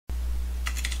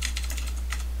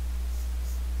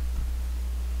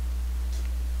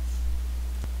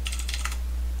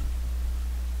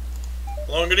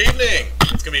Hello and good evening.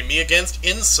 It's going to be me against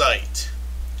Insight.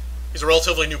 He's a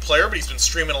relatively new player, but he's been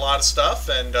streaming a lot of stuff,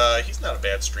 and he's not a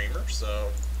bad streamer, so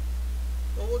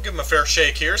we'll give him a fair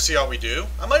shake here, see how we do.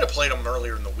 I might have played him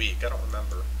earlier in the week, I don't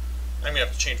remember. I'm going to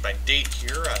have to change my date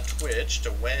here on Twitch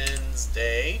to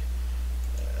Wednesday.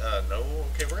 No,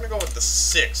 okay, we're going to go with the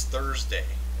 6th, Thursday.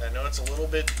 I know it's a little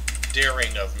bit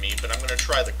daring of me, but I'm going to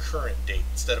try the current date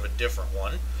instead of a different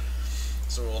one.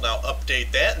 So we'll now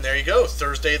update that, and there you go,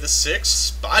 Thursday the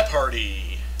 6th,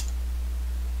 SpyParty.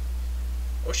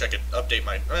 I wish I could update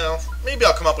my, well, maybe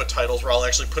I'll come up with titles where I'll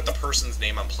actually put the person's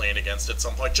name I'm playing against at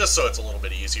some point, just so it's a little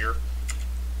bit easier.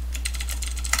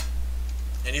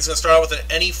 And he's going to start out with an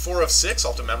any 4 of 6.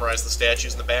 I'll have to memorize the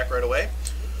statues in the back right away.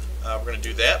 We're going to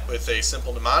do that with a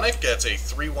simple mnemonic. That's a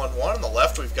 3-1-1. On the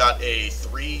left, we've got a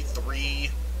 3-3-3.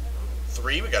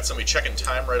 We got somebody checking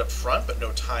time right up front, but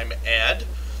no time add.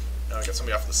 Now we got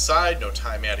somebody off the side, no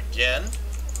time add again.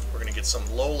 We're going to get some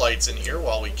low lights in here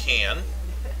while we can.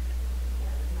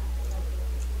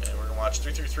 And we're going to watch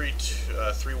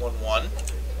 3-3-3-3-1-1.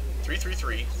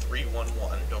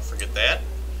 3-3-3-3-1-1. Don't forget that.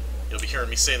 You'll be hearing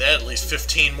me say that at least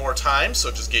 15 more times,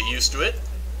 so just get used to it.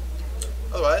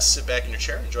 Otherwise, sit back in your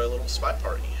chair and enjoy a little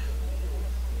SpyParty.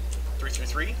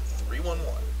 3-3-3-3-1-1.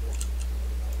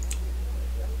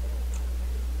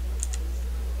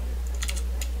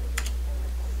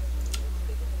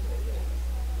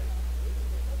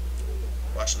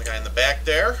 Watching the guy in the back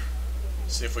there.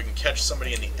 See if we can catch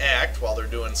somebody in the act while they're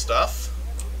doing stuff.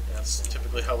 That's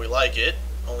typically how we like it.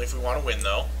 Only if we want to win,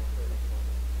 though.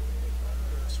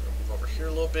 So we're going to move over here a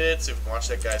little bit. See if we can watch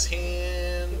that guy's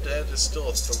hand. That is still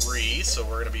a 3, so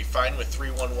we're going to be fine with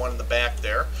 3-1-1 in the back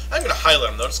there. I'm going to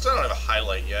highlight him, though, just because I don't have a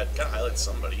highlight yet. Got to highlight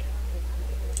somebody.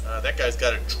 That guy's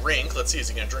got a drink. Let's see, is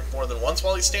he going to drink more than once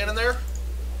while he's standing there?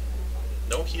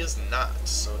 No, he is not.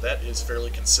 So that is fairly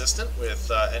consistent with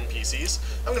NPCs.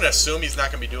 I'm going to assume he's not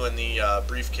going to be doing the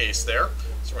briefcase there.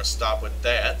 So we're going to stop with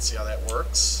that, see how that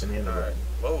works. Alright.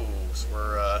 Whoa. So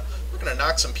we're going to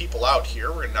knock some people out here.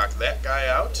 We're going to knock that guy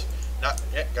out, knock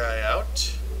that guy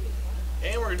out,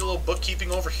 and we're going to do a little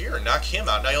bookkeeping over here and knock him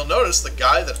out. Now you'll notice the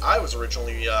guy that I was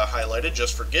originally highlighted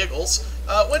just for giggles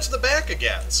went to the back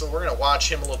again. So we're going to watch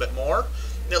him a little bit more.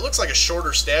 It looks like a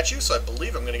shorter statue, so I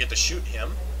believe I'm going to get to shoot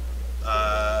him.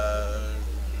 I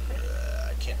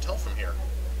can't tell from here.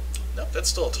 Nope, that's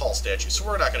still a tall statue, so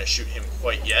we're not going to shoot him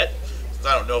quite yet.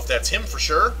 I don't know if that's him for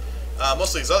sure.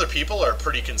 Most of these other people are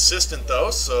pretty consistent, though,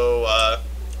 so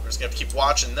we're just going to keep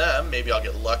watching them. Maybe I'll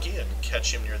get lucky and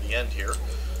catch him near the end here.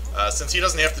 Since he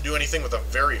doesn't have to do anything with a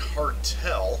very hard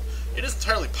tell, it is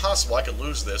entirely possible I could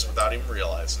lose this without even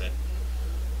realizing it.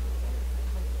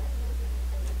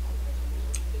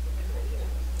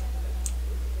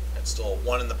 Still a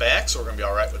 1 in the back, so we're going to be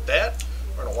alright with that.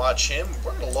 We're going to watch him.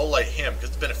 We're going to low-light him, because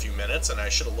it's been a few minutes, and I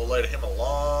should have low-lighted him a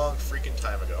long freaking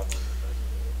time ago.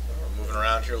 We're moving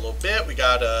around here a little bit. We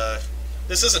got,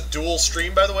 this is a dual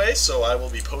stream, by the way, so I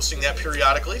will be posting that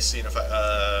periodically, seeing if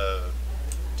I,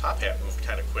 Top Hat moved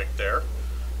kind of quick there.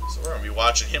 So we're going to be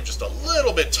watching him just a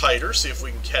little bit tighter, see if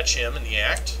we can catch him in the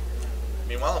act.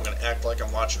 Meanwhile, I'm going to act like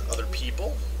I'm watching other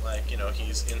people, like, you know,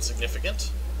 he's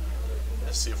insignificant.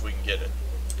 Let's see if we can get it.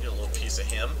 Get a little piece of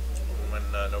him when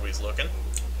nobody's looking.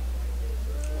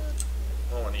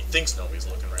 Well, when he thinks nobody's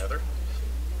looking, rather.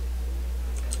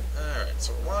 Alright,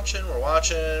 so we're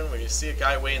watching. We see a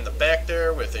guy way in the back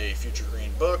there with a future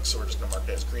green book, so we're just going to mark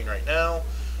that as green right now.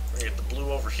 We're going to get the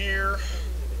blue over here.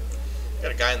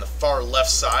 Got a guy in the far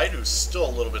left side who's still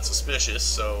a little bit suspicious,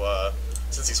 so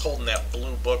since he's holding that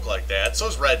blue book like that. So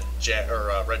is red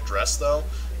dress, though.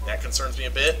 That concerns me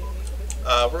a bit.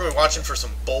 We're going to be watching for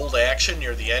some bold action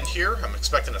near the end here. I'm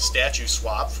expecting a statue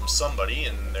swap from somebody,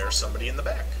 and there's somebody in the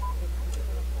back.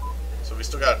 So we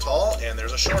still got a tall, and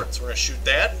there's a short, so we're going to shoot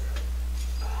that.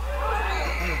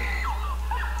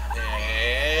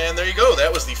 And there you go.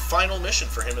 That was the final mission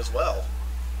for him as well.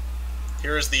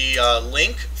 Here is the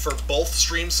link for both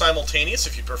streams simultaneous.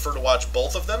 If you prefer to watch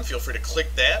both of them, feel free to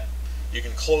click that. You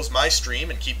can close my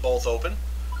stream and keep both open.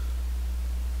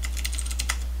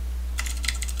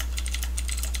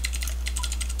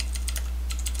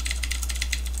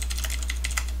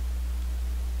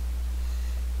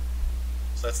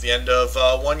 So that's the end of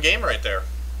one game right there.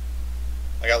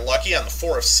 I got lucky on the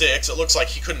 4 of 6. It looks like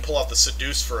he couldn't pull off the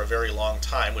Seduce for a very long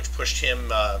time, which pushed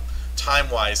him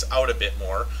time-wise out a bit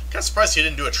more. Kind of surprised he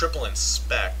didn't do a triple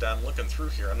inspect. I'm looking through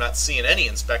here. I'm not seeing any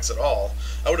inspects at all.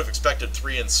 I would have expected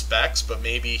 3 inspects, but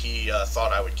maybe he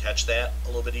thought I would catch that a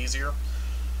little bit easier.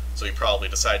 So he probably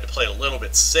decided to play it a little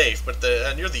bit safe. But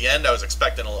near the end, I was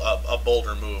expecting a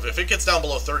bolder move. If it gets down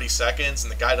below 30 seconds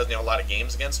and the guy doesn't have a lot of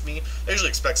games against me, I usually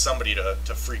expect somebody to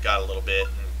freak out a little bit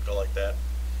and go like that.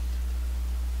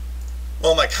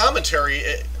 Well, my commentary...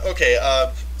 Okay,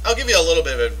 I'll give you a little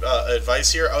bit of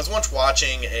advice here. I was once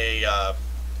watching a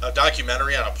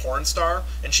documentary on a porn star,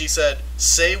 and she said,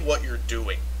 say what you're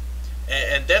doing.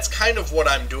 And that's kind of what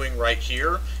I'm doing right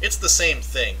here. It's the same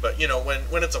thing, but, you know,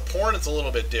 when it's a porn, it's a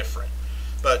little bit different.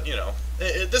 But, you know,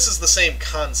 this is the same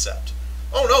concept.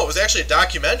 Oh, no, it was actually a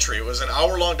documentary. It was an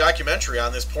hour-long documentary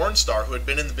on this porn star who had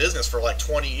been in the business for like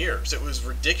 20 years. It was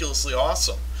ridiculously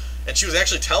awesome. And she was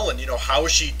actually telling, you know, how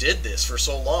she did this for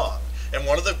so long. And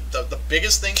one of the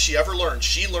biggest things she ever learned,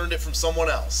 she learned it from someone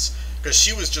else. Because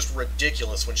she was just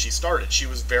ridiculous when she started. She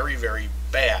was very, very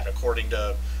bad, according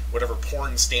to whatever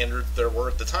porn standards there were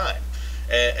at the time.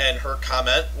 And her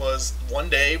comment was, one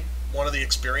day, one of the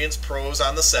experienced pros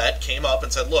on the set came up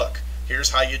and said, look, here's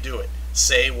how you do it.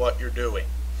 Say what you're doing.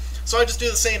 So I just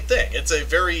do the same thing. It's a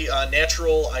very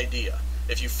natural idea.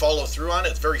 If you follow through on it,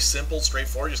 it's very simple,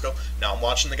 straightforward. You just go, now I'm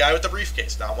watching the guy with the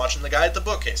briefcase. Now I'm watching the guy at the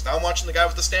bookcase. Now I'm watching the guy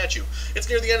with the statue. It's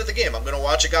near the end of the game. I'm going to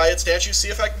watch a guy at statue, see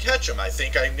if I can catch him. I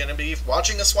think I'm going to be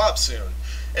watching a swap soon.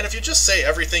 And if you just say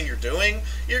everything you're doing,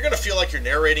 you're going to feel like you're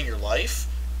narrating your life.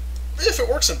 If it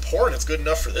works in porn, it's good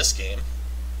enough for this game.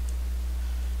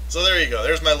 So there you go.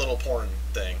 There's my little porn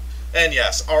thing. And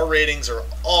yes, our ratings are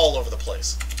all over the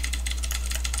place.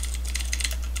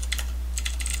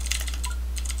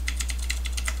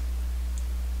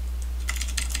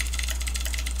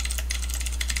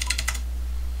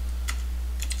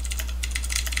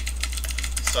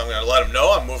 So I'm going to let them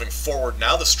know I'm moving forward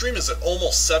now. The stream is at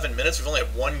almost 7 minutes. We've only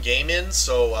had one game in,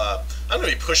 so I'm going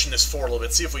to be pushing this forward a little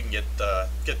bit, see if we can get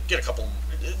a couple,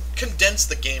 condense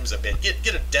the games a bit,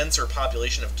 get a denser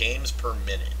population of games per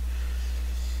minute.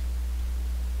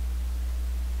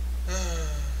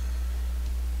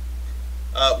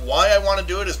 Why I want to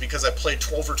do it is because I played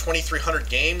over 2,300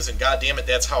 games, and goddamn it,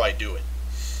 that's how I do it.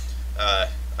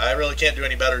 I really can't do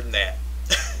any better than that.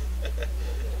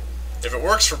 If it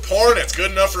works for porn, it's good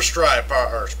enough for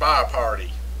SpyParty.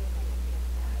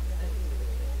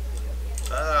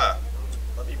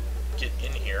 Let me get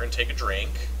in here and take a drink.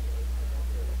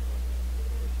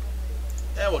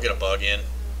 And we'll get a bug in.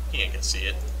 He ain't gonna see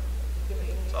it.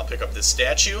 So I'll pick up this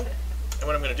statue, and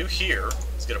what I'm gonna do here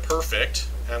is get a perfect,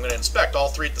 and I'm gonna inspect all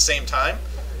three at the same time.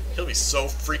 He'll be so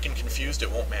freaking confused it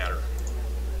won't matter.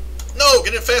 No!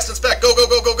 Get in fast inspect! Go, go,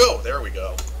 go, go, go! There we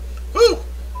go. Woo!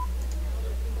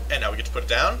 And now we get to put it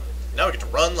down. Now we get to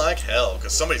run like hell,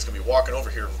 because somebody's going to be walking over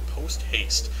here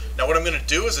post-haste. Now what I'm going to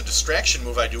do is a distraction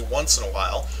move I do once in a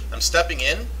while. I'm stepping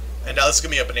in, and now this is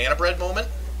going to be a banana bread moment.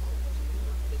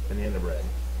 Banana bread.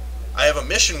 I have a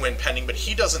mission win pending, but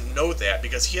he doesn't know that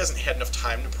because he hasn't had enough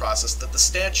time to process that the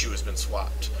statue has been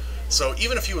swapped. So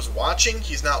even if he was watching,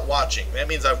 he's not watching. That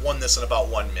means I've won this in about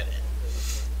 1 minute.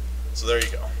 So there you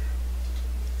go.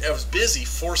 I was busy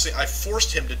I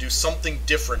forced him to do something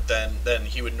different than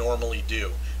he would normally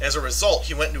do. As a result,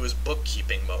 he went into his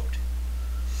bookkeeping mode.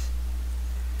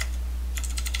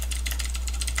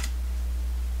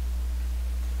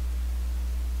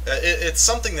 It's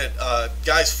something that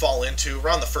guys fall into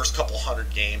around the first couple hundred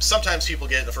games. Sometimes people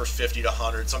get in the first 50 to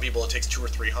 100. Some people it takes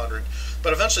 200 or 300.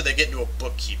 But eventually they get into a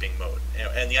bookkeeping mode.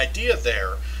 And the idea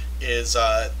there is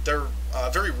they're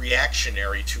very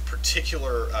reactionary to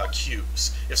particular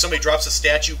cues. If somebody drops a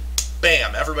statue,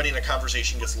 bam, everybody in the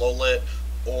conversation gets low lit,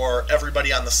 or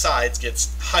everybody on the sides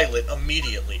gets high lit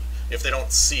immediately if they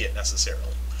don't see it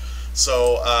necessarily.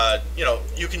 So, you know,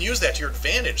 you can use that to your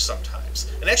advantage sometimes.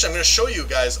 And actually, I'm going to show you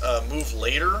guys a move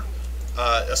later.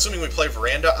 Assuming we play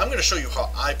Veranda, I'm going to show you how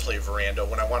I play Veranda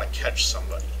when I want to catch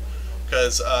somebody.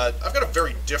 Because I've got a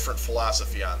very different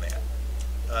philosophy on that.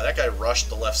 That guy rushed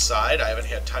the left side. I haven't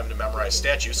had time to memorize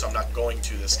statues, so I'm not going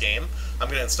to this game. I'm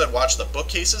going to instead watch the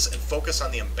bookcases and focus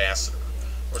on the ambassador.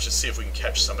 Let's just see if we can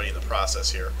catch somebody in the process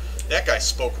here. That guy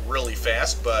spoke really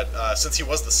fast, but since he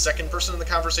was the second person in the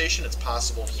conversation, it's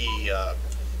possible he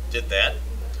did that.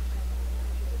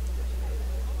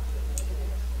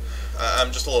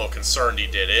 I'm just a little concerned he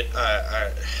did it.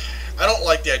 I don't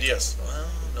like the idea. Well,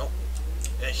 nope.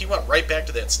 He went right back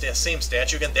to that same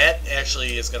statue again. That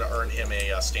actually is going to earn him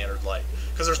a standard light,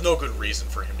 because there's no good reason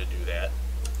for him to do that.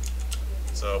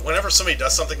 So whenever somebody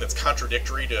does something that's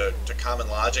contradictory to common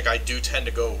logic, I do tend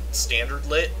to go standard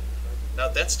lit. Now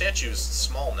that statue's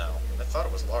small now. I thought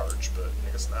it was large, but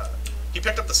I guess not. He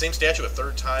picked up the same statue a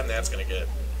third time. That's going to get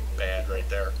bad right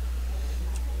there.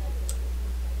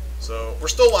 So we're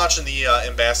still watching the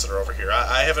ambassador over here.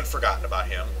 I haven't forgotten about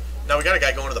him. Now we got a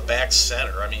guy going to the back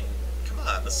center. I mean, come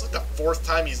on, this is like the 4th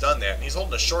time he's done that, and he's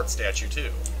holding a short statue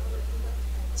too.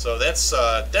 So that's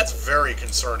very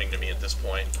concerning to me at this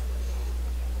point.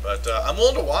 But I'm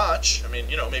willing to watch. I mean,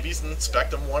 you know, maybe he's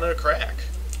inspecting one at a crack.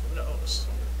 Who knows?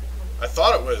 I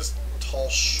thought it was tall,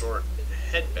 short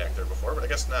head back there before, but I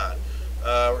guess not.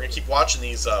 We're going to keep watching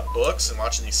these books and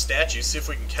watching these statues, see if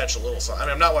we can catch a little something. I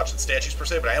mean, I'm not watching statues per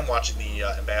se, but I am watching the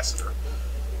ambassador.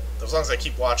 As long as I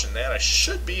keep watching that, I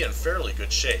should be in fairly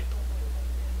good shape.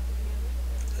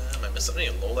 Am I missing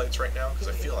any lowlights right now? Because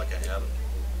I feel like I am.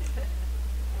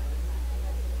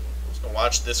 Just going to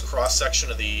watch this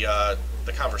cross-section of the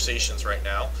conversations right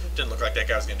now. Didn't look like that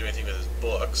guy was going to do anything with his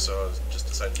book, so I just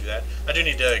decided to do that. I do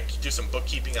need to do some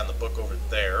bookkeeping on the book over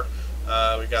there.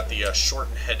 We got the short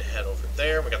and head over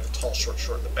there. We got the tall, short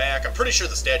in the back. I'm pretty sure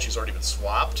the statue's already been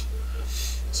swapped.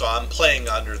 So I'm playing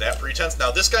under that pretense. Now,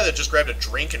 this guy that just grabbed a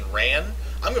drink and ran,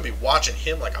 I'm going to be watching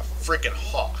him like a freaking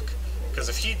hawk. Because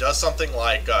if he does something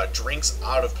like drinks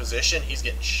out of position, he's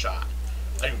getting shot.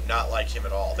 I do not like him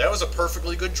at all. That was a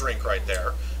perfectly good drink right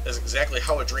there. That's exactly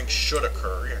how a drink should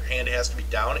occur. Your hand has to be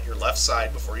down at your left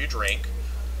side before you drink.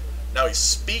 Now he's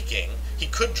speaking. He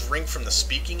could drink from the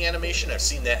speaking animation. I've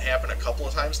seen that happen a couple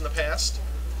of times in the past.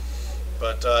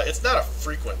 But it's not a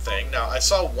frequent thing. Now, I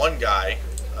saw one guy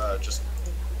just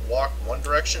walk one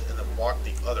direction and then walk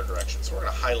the other direction. So we're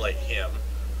going to highlight him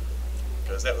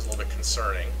because that was a little bit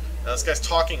concerning. Now this guy's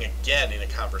talking again in a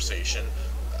conversation.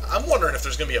 I'm wondering if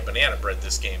there's going to be a banana bread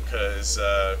this game because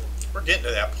we're getting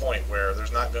to that point where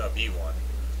there's not going to be one.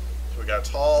 So we got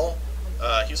a tall,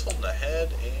 he's holding a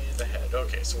head and a head.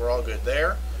 Okay, so we're all good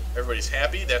there. Everybody's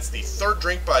happy. That's the 3rd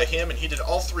drink by him, and he did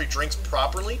all 3 drinks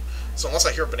properly. So unless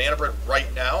I hear banana bread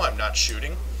right now, I'm not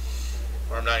shooting.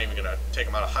 Or I'm not even going to take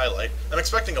him out of highlight. I'm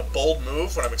expecting a bold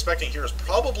move. What I'm expecting here is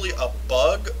probably a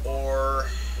bug or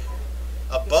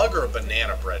a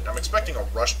banana bread. I'm expecting a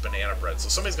rushed banana bread. So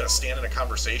somebody's going to stand in a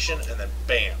conversation, and then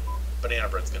bam, banana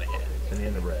bread's going to hit.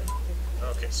 Banana bread.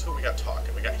 Okay, so who we got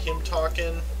talking? We got him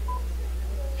talking.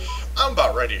 I'm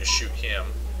about ready to shoot him.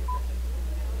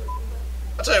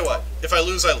 I'll tell you what, if I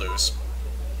lose, I lose.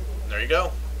 And there you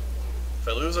go. If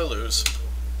I lose, I lose.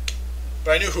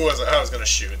 But I knew I was going to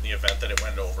shoot in the event that it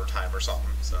went into overtime or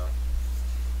something, so.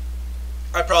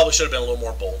 I probably should have been a little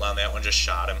more bold on that one, just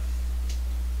shot him.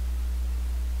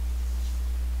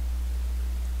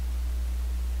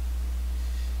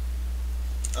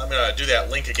 I'm going to do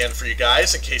that link again for you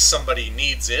guys in case somebody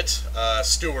needs it.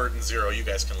 Stuart and Zero, you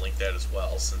guys can link that as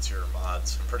well since you're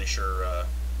mods. I'm pretty sure,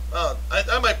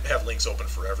 I might have links open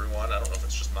for everyone. I don't know if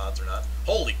it's just mods or not.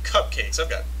 Holy cupcakes, I've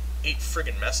got 8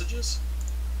 friggin' messages.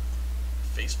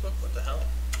 Facebook, what the hell?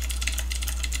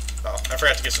 Oh, I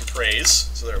forgot to get some praise.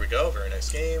 So there we go, very nice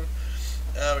game.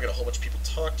 We got a whole bunch of people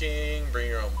talking. Bring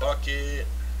your own bucket.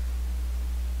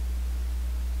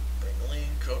 Bring the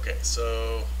link. Okay,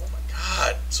 so, oh my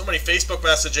god, so many Facebook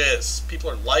messages. People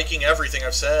are liking everything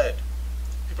I've said.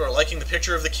 People are liking the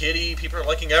picture of the kitty. People are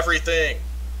liking everything.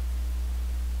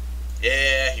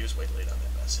 Yeah, he was way late on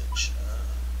that message.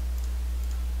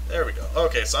 There we go.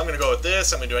 Okay, so I'm going to go with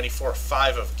this. I'm going to do any 4 or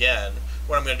 5 again.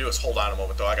 What I'm going to do is hold on a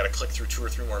moment, though. I got to click through 2 or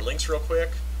 3 more links real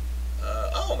quick.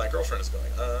 Oh, my girlfriend is going.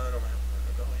 I don't know where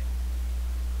I'm going.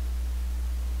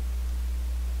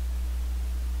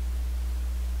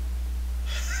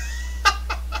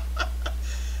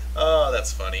 Oh,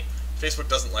 that's funny. Facebook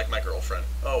doesn't like my girlfriend.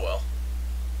 Oh, well.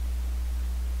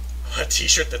 A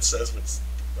t-shirt that says what's...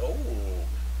 Oh,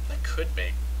 I could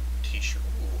make a t-shirt.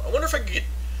 Ooh, I wonder if I could get...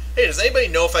 Hey, does anybody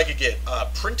know if I could get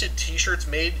printed t-shirts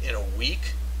made in a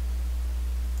week?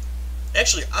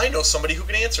 Actually, I know somebody who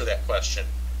can answer that question.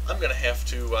 I'm going to have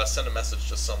to send a message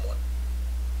to someone.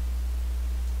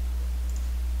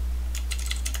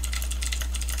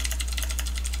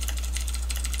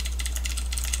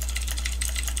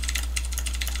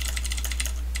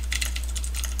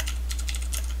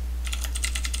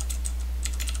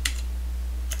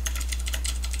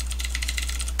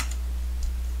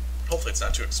 Hopefully it's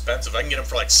not too expensive. I can get them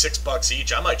for like $6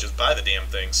 each. I might just buy the damn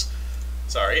things.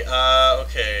 Sorry.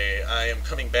 Okay, I am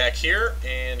coming back here,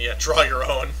 and yeah, draw your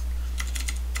own.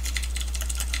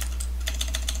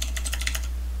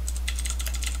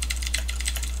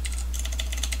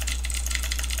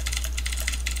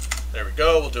 There we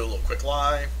go. We'll do a little quick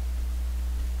live.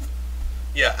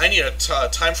 Yeah, I need a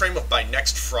time frame of by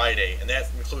next Friday, and that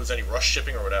includes any rush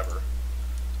shipping or whatever.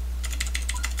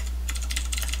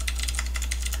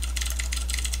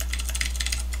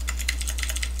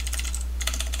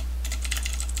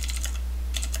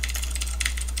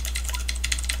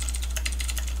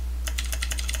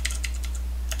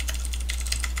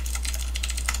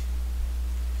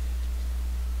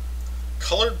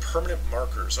 Colored permanent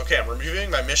markers. Okay, I'm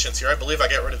reviewing my missions here. I believe I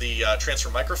got rid of the transfer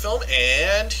microfilm,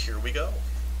 and here we go.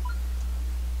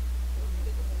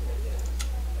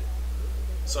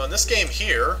 So in this game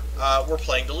here, we're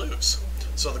playing to lose.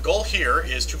 So the goal here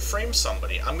is to frame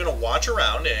somebody. I'm going to watch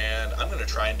around, and I'm going to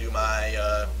try and do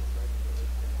my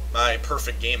my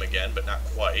perfect game again, but not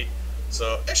quite.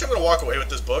 So actually I'm going to walk away with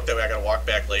this book, that way I got to walk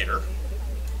back later.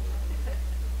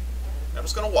 I'm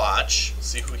just going to watch,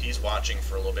 see who he's watching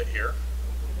for a little bit here.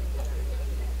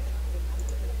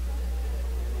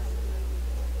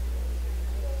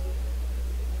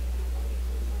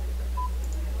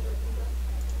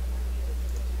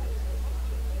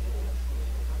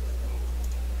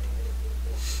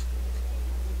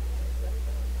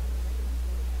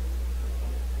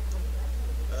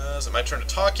 Is it my turn to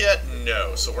talk yet?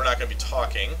 No, so we're not going to be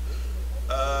talking.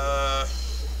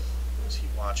 Who's he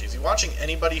watching? Is he watching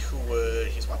anybody who would...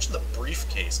 He's watching the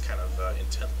briefcase kind of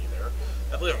intently there.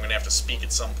 I believe I'm going to have to speak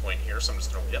at some point here, so I'm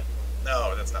just going to... Yep.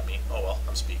 No, that's not me. Oh well,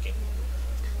 I'm speaking.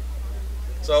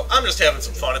 So I'm just having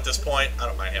some fun at this point. I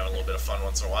don't mind having a little bit of fun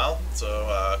once in a while.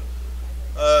 So,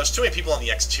 there's too many people on the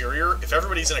exterior. If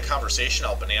everybody's in a conversation,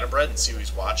 I'll banana bread and see who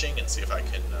he's watching and see if I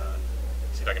can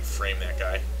frame that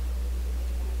guy.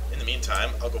 In the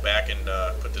meantime, I'll go back and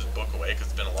put this book away, because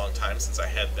it's been a long time since I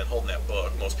had been holding that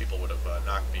book. Most people would have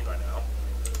knocked me by now.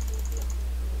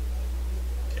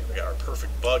 Okay, we got our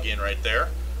perfect bug in right there.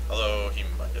 Although he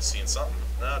might have seen something.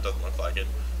 No, it doesn't look like it.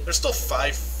 There's still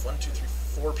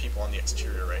 4 people on the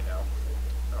exterior right now.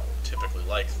 I don't typically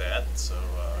like that, so...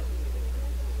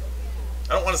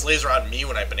 I don't want his laser on me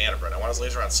when I banana bread. I want his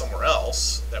laser on somewhere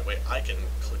else. That way I can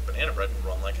click banana bread and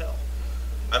run like hell.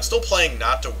 I'm still playing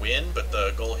not to win, but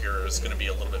the goal here is going to be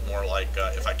a little bit more like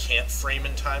if I can't frame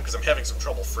in time, because I'm having some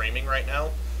trouble framing right now.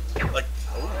 Like,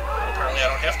 oh, apparently I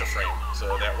don't have to frame,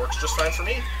 so that works just fine for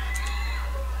me.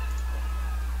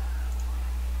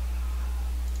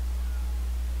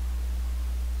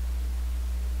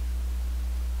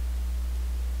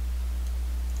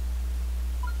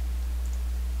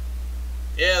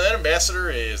 Yeah, that ambassador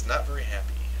is not very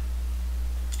happy.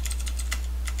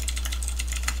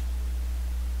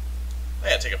 I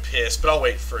gotta take a piss, but I'll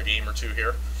wait for a game or two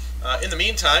here. In the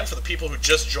meantime, for the people who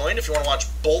just joined, if you want to watch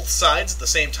both sides at the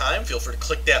same time, feel free to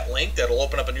click that link. That'll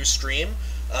open up a new stream.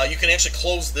 You can actually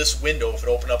close this window if it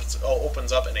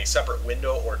opens up in a separate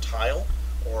window or tile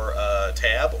or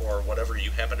tab or whatever you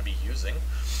happen to be using.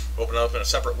 Open it up in a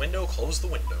separate window, close the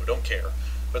window, don't care.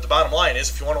 But the bottom line is,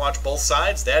 if you want to watch both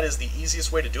sides, that is the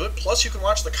easiest way to do it. Plus, you can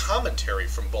watch the commentary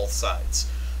from both sides.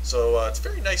 So it's a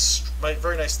very nice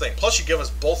thing. Plus, you give us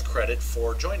both credit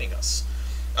for joining us.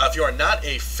 If you are not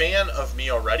a fan of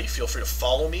me already, feel free to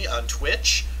follow me on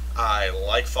Twitch. I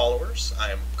like followers.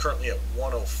 I am currently at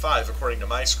 105 according to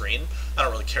my screen. I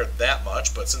don't really care that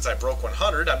much, but since I broke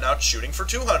 100, I'm now shooting for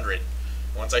 200.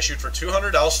 Once I shoot for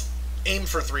 200, I'll aim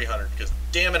for 300, because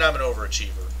damn it, I'm an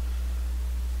overachiever.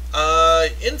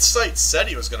 Insight said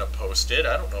he was going to post it.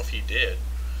 I don't know if he did.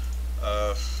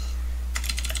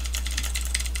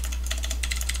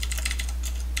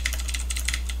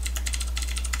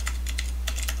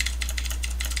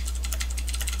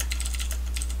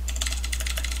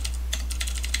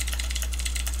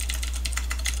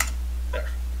 There.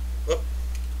 Whoop.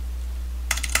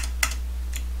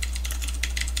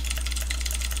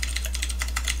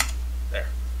 There.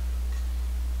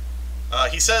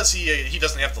 He says he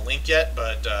doesn't have the link yet,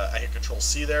 but I hit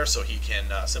Control-C there, so he can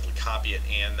simply copy it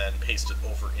and then paste it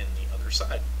over in the other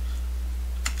side.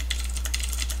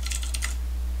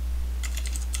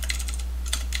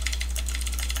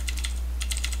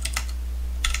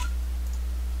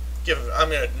 I'm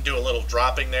going to do a little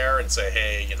dropping there and say,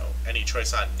 hey, you know, any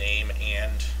choice on name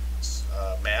and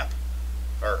map,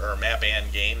 or map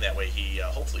and game. That way he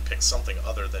hopefully picks something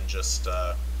other than just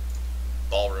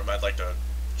Ballroom. I'd like to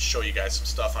show you guys some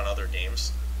stuff on other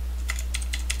games.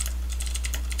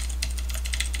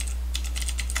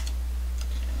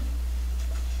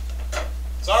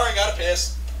 Sorry, got a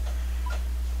piss.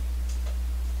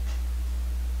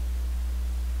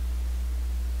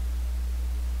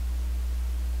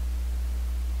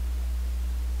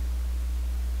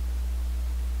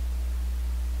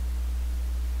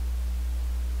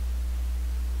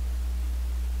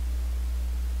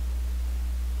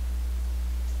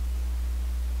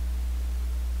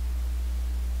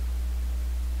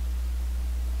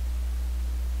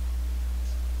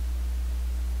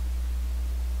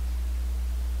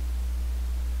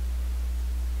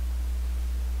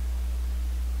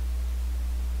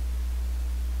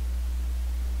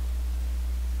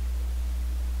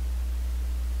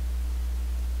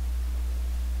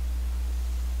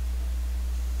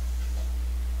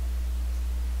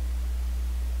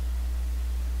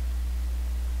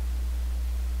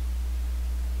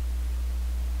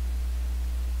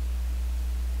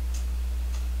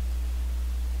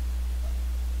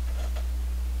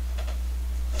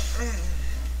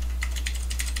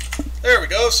 There we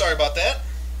go. Sorry about that.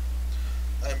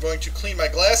 I'm going to clean my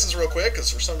glasses real quick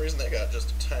because for some reason they got just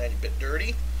a tiny bit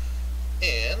dirty.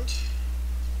 And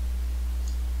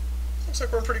looks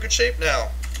like we're in pretty good shape now.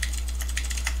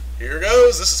 Here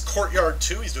goes. This is Courtyard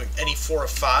 2. He's doing any 4 of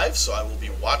 5, so I will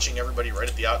be watching everybody right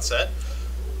at the outset.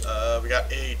 We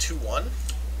got a 2-1.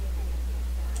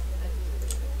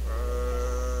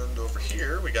 And over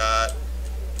here we got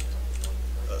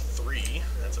a 3.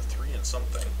 That's a 3 and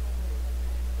something.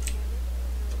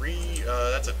 3,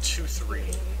 that's a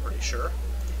 2-3, pretty sure.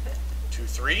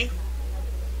 2-3.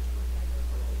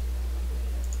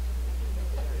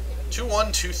 2-1,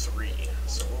 2-3.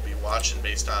 So we'll be watching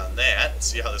based on that.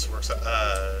 See how this works out.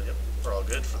 Yep, we're all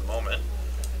good for the moment.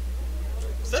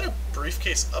 Is that a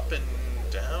briefcase up and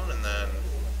down and then...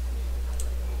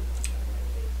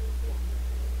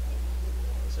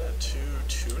 Is that a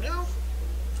 2-2 now?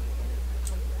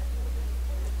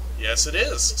 Yes, it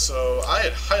is. So I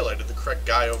had highlighted the correct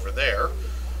guy over there.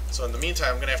 So in the meantime,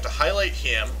 I'm going to have to highlight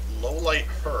him, low-light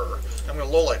her. I'm going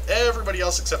to low-light everybody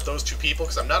else except those 2 people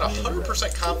because I'm not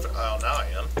 100% confident. Oh, now I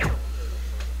am.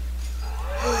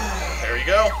 There you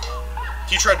go.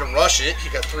 He tried to rush it. He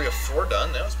got 3 of 4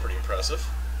 done. That was pretty impressive.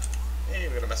 Hey,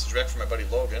 we got a message back from my buddy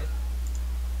Logan.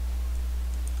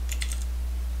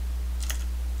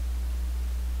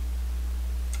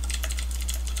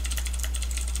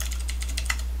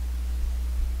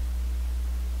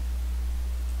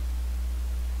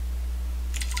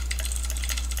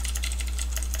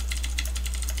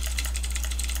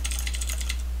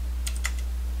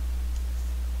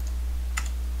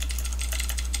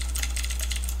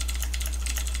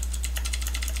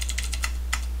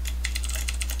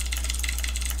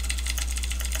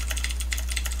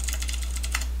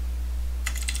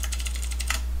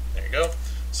 Go.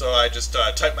 So I just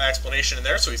typed my explanation in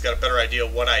there so he's got a better idea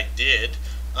of what I did.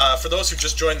 For those who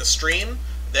just joined the stream,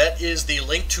 that is the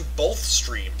link to both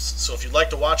streams. So if you'd like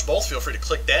to watch both, feel free to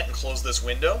click that and close this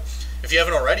window. If you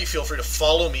haven't already, feel free to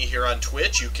follow me here on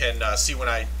Twitch. You can see when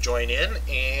I join in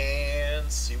and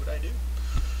see what I do.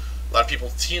 A lot of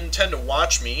people tend to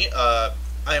watch me. I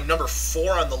am number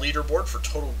 4 on the leaderboard for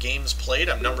total games played.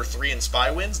 I'm number 3 in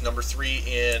Spy wins, number 3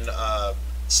 in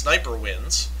Sniper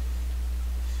wins.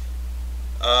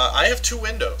 I have 2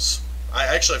 windows. I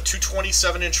actually have 2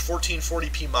 27-inch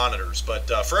 1440p monitors, but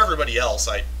for everybody else,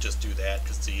 I just do that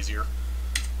because it's easier.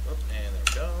 Oh, and there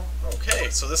we go.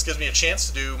 Okay, so this gives me a chance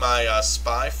to do my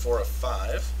Spy 4 of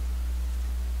 5.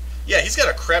 Yeah, he's got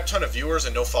a crap ton of viewers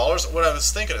and no followers. What I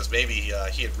was thinking is maybe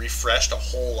he had refreshed a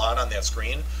whole lot on that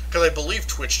screen, because I believe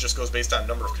Twitch just goes based on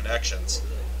number of connections.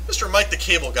 Mr. Mike the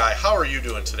Cable Guy, how are you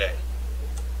doing today?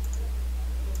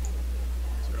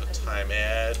 So there's a time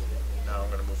ad. Now I'm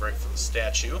going to move right for the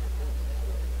statue.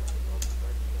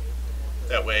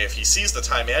 That way, if he sees the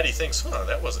time ad, he thinks, huh,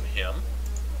 that wasn't him.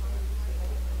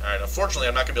 Alright, unfortunately,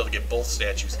 I'm not going to be able to get both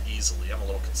statues easily. I'm a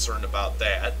little concerned about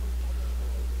that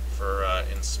for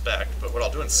inspect. But what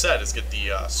I'll do instead is get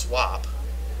the swap.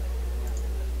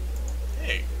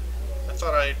 Hey, I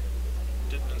thought I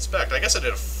didn't inspect. I guess I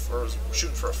did or was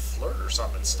shooting for a flirt or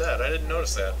something instead. I didn't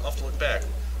notice that. I'll have to look back.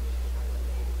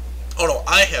 Oh no,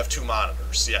 I have 2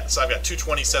 monitors. Yes, I've got 2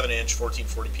 27-inch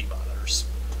 1440p monitors.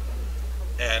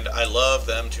 And I love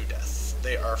them to death.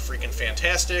 They are freaking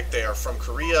fantastic. They are from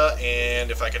Korea,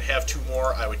 and if I could have 2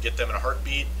 more, I would get them in a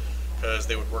heartbeat, because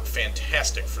they would work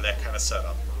fantastic for that kind of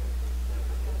setup.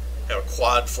 Have a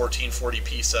quad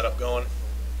 1440p setup going.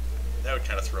 That would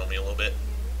kind of thrill me a little bit.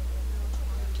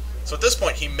 So at this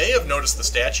point, he may have noticed the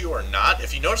statue or not.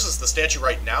 If he notices the statue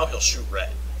right now, he'll shoot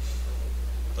red.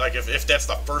 Like, if that's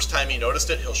the first time he noticed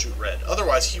it, he'll shoot red.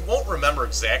 Otherwise, he won't remember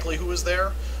exactly who was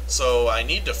there, so I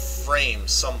need to frame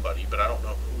somebody, but I don't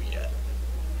know who yet.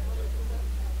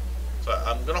 So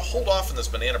I'm going to hold off on this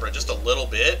banana bread just a little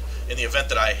bit in the event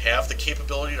that I have the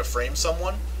capability to frame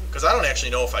someone, because I don't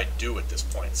actually know if I do at this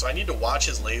point. So I need to watch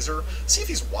his laser, see if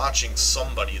he's watching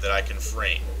somebody that I can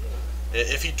frame.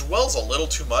 If he dwells a little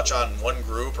too much on one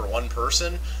group or one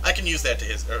person, I can use that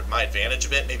to my advantage a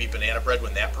bit. Maybe banana bread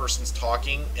when that person's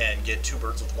talking and get 2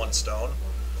 birds with 1 stone.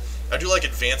 I do like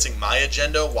advancing my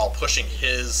agenda while pushing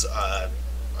his, I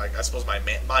suppose my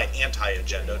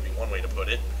anti-agenda would be one way to put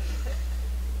it.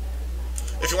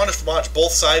 If you want to watch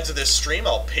both sides of this stream,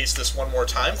 I'll paste this one more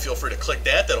time. Feel free to click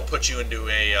that. That'll put you into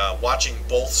a watching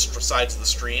both sides of the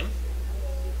stream.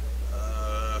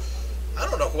 I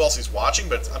don't know who else he's watching,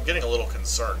 but I'm getting a little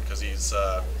concerned because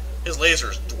his laser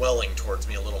is dwelling towards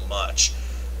me a little much.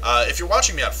 If you're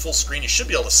watching me on full screen, you should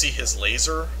be able to see his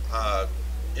laser.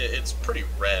 It's pretty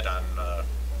red on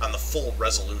the full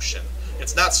resolution.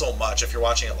 It's not so much if you're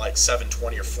watching at like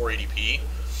 720 or 480p.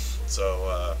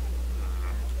 So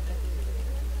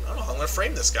don't know how I'm going to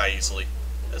frame this guy easily.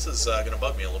 This is going to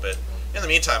bug me a little bit. In the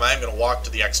meantime, I am going to walk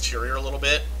to the exterior a little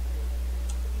bit.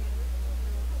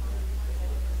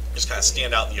 Just kind of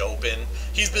stand out in the open.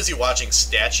 He's busy watching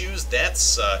statues.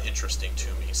 That's interesting to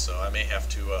me, so I may have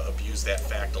to abuse that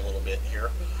fact a little bit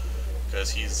here.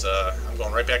 Because I'm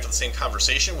going right back to the same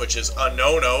conversation, which is a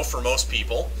no-no for most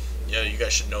people. Yeah, you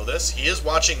guys should know this. He is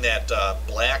watching that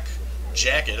black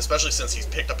jacket, especially since he's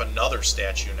picked up another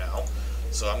statue now.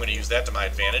 So I'm going to use that to my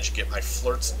advantage, get my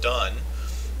flirts done.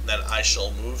 And then I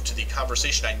shall move to the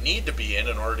conversation I need to be in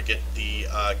order to get the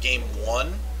game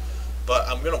won. But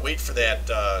I'm going to wait for that,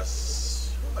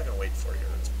 what am I going to wait for here?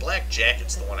 It's black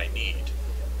jacket's the one I need.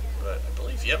 But I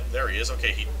believe, yep, there he is.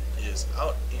 Okay, he is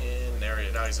out in there.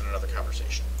 Now he's in another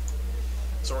conversation.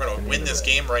 So we're going to win this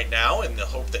game right now in the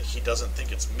hope that he doesn't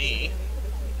think it's me.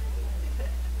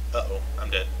 Uh-oh, I'm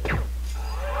dead.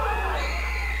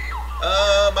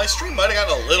 My stream might have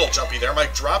gotten a little jumpy there. My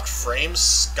dropped frames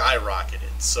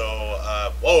skyrocketed. So,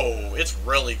 whoa, it's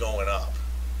really going up.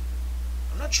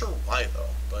 I'm not sure why, though,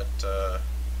 but,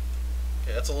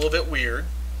 okay, that's a little bit weird.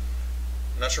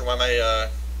 I'm not sure why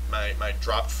my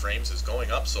dropped frames is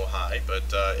going up so high, but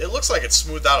it looks like it's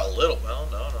smoothed out a little. Well,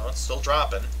 no, it's still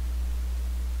dropping.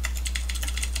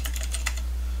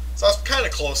 So I was kind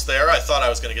of close there. I thought I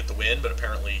was going to get the win, but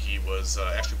apparently he was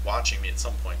actually watching me at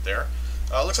some point there.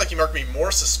 Looks like he marked me more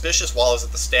suspicious while I was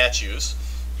at the statues.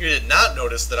 He did not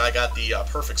notice that I got the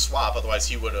perfect swap. Otherwise,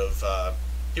 he would have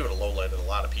low-lighted a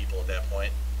lot of people at that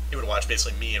point. He would have watched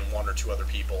basically me and one or two other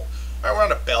people. All right, we're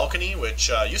on a balcony, which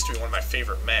used to be one of my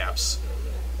favorite maps.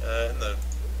 In the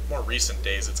more recent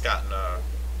days, it's gotten a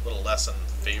little less than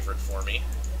favorite for me.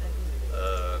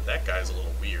 That guy's a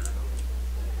little weird.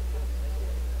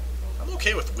 I'm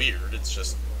okay with weird. It's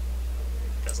just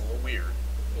that guy's a little weird,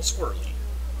 a little squirrely.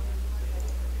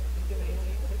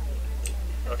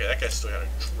 Okay, that guy's still got a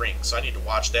drink, so I need to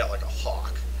watch that like a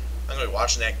hawk. I'm going to be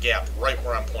watching that gap right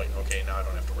where I'm pointing. Okay, now I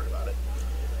don't have to worry about it.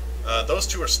 Those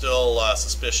two are still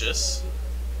suspicious.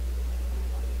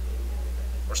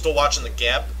 We're still watching the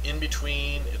gap in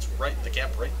between. It's the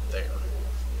gap right there.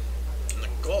 And the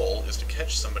goal is to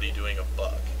catch somebody doing a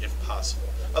bug, if possible.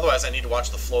 Otherwise, I need to watch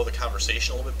the flow of the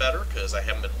conversation a little bit better, because I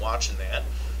haven't been watching that.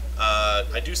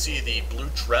 I do see the blue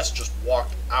dress just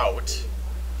walked out.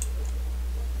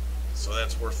 So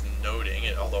that's worth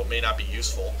noting, although it may not be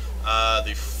useful.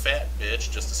 The fat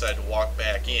bitch just decided to walk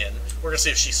back in. We're going to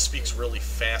see if she speaks really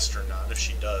fast or not. If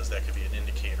she does, that could be an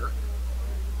indicator.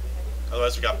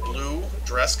 Otherwise, we got blue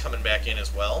dress coming back in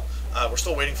as well. We're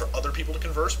still waiting for other people to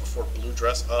converse before blue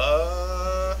dress.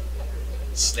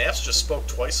 Snaps just spoke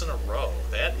twice in a row.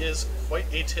 That is quite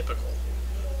atypical.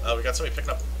 We got somebody picking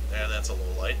up, and that's a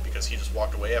little light because he just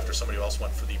walked away after somebody else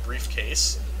went for the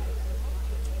briefcase.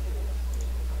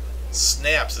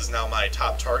 Snaps is now my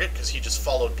top target because he just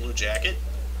followed Blue Jacket.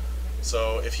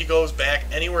 So if he goes back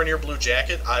anywhere near Blue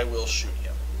Jacket, I will shoot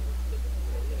him.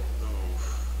 Ooh,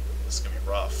 this is going to be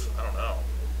rough. I don't know.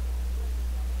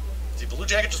 See, Blue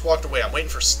Jacket just walked away. I'm waiting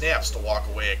for Snaps to walk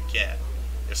away again.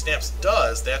 If Snaps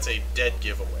does, that's a dead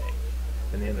giveaway.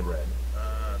 Banana bread.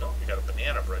 No, we got a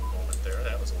banana bread moment there.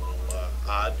 That was a little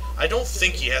odd. I don't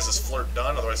think he has his flirt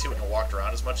done, otherwise he wouldn't have walked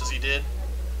around as much as he did.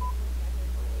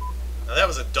 Now that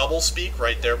was a double speak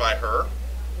right there by her.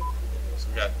 So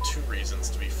we got two reasons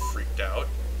to be freaked out.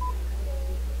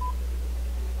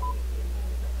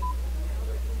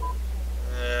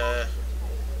 There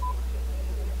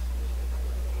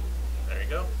you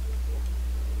go.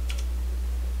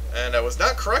 And I was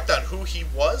not correct on who he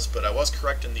was, but I was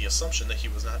correct in the assumption that he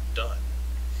was not done.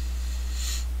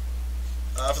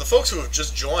 For the folks who have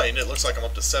just joined, it looks like I'm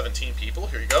up to 17 people.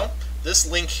 Here you go. This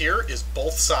link here is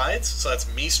both sides, so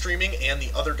that's me streaming and the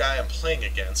other guy I'm playing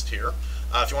against here.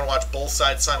 If you want to watch both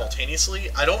sides simultaneously,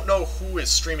 I don't know who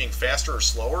is streaming faster or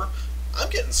slower.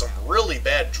 I'm getting some really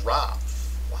bad drop.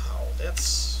 Wow,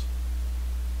 that's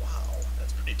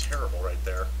pretty terrible right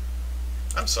there.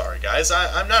 I'm sorry, guys.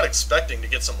 I'm not expecting to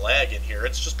get some lag in here.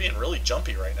 It's just being really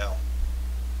jumpy right now.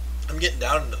 I'm getting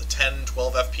down into the 10,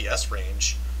 12 FPS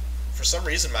range. For some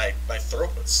reason, my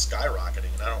throughput's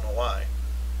skyrocketing, and I don't know why.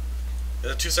 The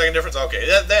 2-second difference? Okay,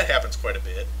 that happens quite a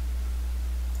bit.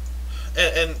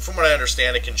 And from what I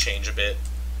understand, it can change a bit.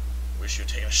 Wish you had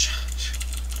taken a shot.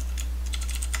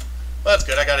 Well, that's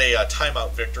good. I got a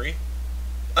timeout victory.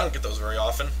 I don't get those very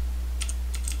often.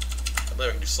 I believe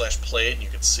I can do /played, and you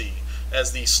can see.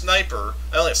 As the sniper,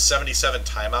 I only have 77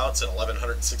 timeouts in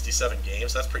 1,167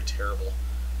 games. That's pretty terrible.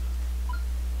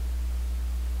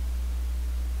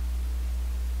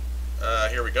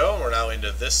 Here we go. We're now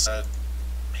into this. Man,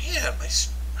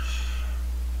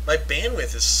 my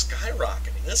bandwidth is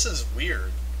skyrocketing. This is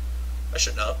weird. I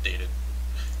shouldn't have updated.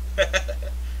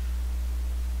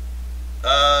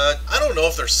 I don't know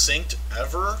if they're synced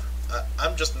ever.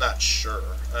 I'm just not sure.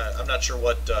 I'm not sure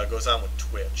what goes on with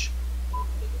Twitch.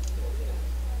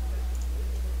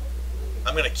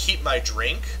 I'm going to keep my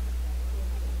drink.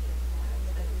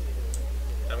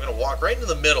 I'm going to walk right into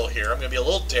the middle here. I'm going to be a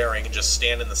little daring and just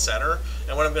stand in the center.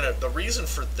 And what the reason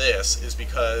for this is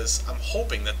because I'm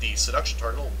hoping that the seduction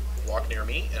target will walk near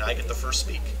me and I get the first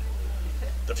speak.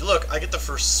 If you look, I get the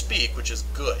first speak, which is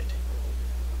good.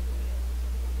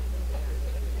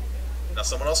 Now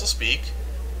someone else will speak.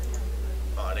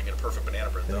 Oh, I didn't get a perfect banana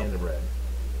bread though. Banana bread.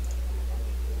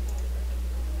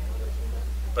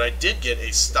 But I did get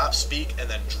a stop, speak, and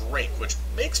then drink, which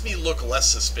makes me look less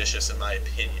suspicious in my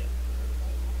opinion.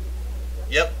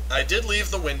 Yep, I did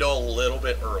leave the window a little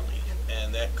bit early,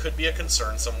 and that could be a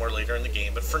concern somewhere later in the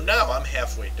game, but for now I'm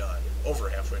halfway done. Over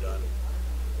halfway done.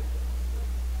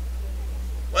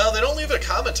 Well, they don't leave it a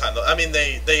common time, though. I mean,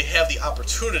 they have the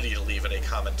opportunity to leave it a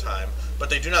common time, but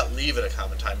they do not leave it a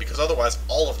common time, because otherwise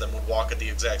all of them would walk at the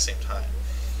exact same time.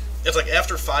 It's like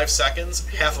after 5 seconds,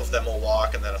 half of them will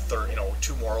walk, and then a third,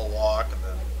 2 more will walk, and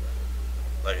then,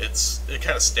 like, it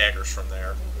kind of staggers from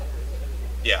there.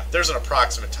 Yeah, there's an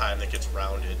approximate time that gets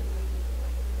rounded.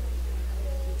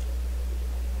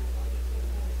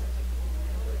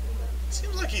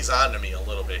 Seems like he's on to me a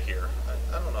little bit here.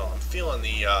 I don't know. I'm feeling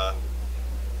the,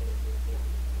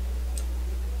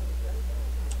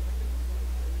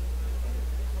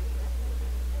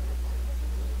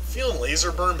 feeling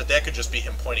laser burn, but that could just be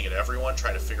him pointing at everyone,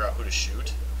 trying to figure out who to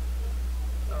shoot.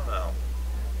 I don't know.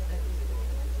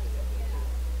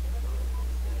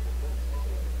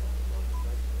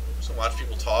 So watch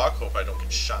people talk, hope I don't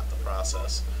get shot in the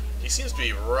process. He seems to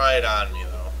be right on me,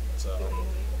 though. So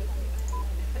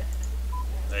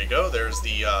there you go. There's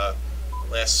the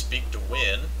last speak to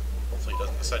win. Hopefully he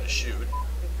doesn't decide to shoot.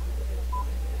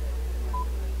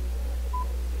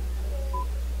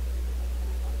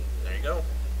 There you go.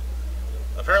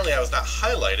 Apparently I was not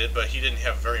highlighted, but he didn't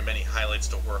have very many highlights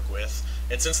to work with.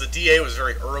 And since the DA was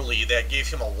very early, that gave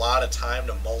him a lot of time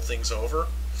to mull things over.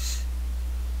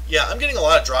 Yeah, I'm getting a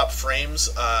lot of drop frames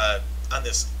on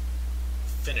this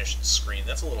finished screen.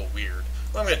 That's a little weird.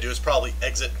 What I'm going to do is probably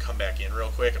exit and come back in real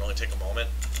quick. It'll only take a moment.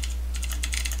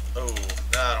 Oh,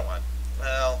 no, I don't want...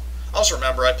 Well, I'll just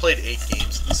remember I played 8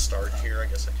 games at the start here. I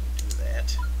guess I can do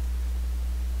that.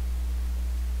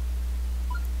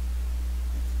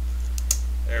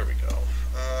 There we go.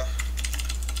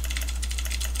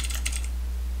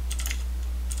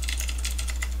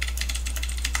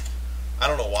 I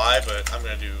don't know why, but I'm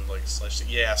going to do like slash...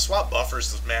 Yeah, swap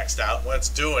buffers is maxed out. What it's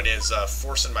doing is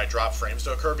forcing my drop frames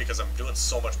to occur because I'm doing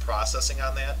so much processing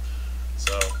on that.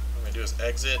 So what I'm going to do is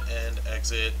exit and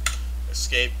exit,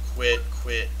 escape, quit,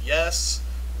 quit, yes.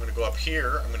 I'm going to go up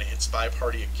here. I'm going to hit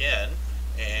SpyParty again.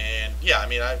 And yeah, I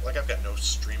mean, I've got no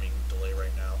streaming delay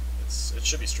right now. It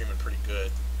should be streaming pretty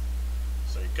good.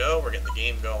 So there you go. We're getting the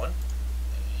game going.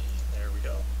 And there we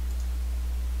go.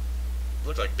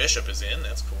 Looks like Bishop is in.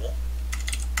 That's cool.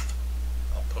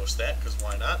 I'll post that because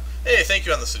why not? Hey, thank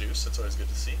you on the seduce. That's always good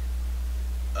to see.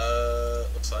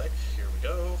 Looks like here we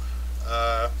go.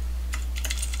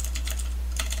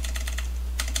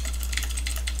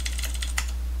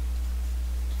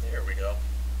 There we go.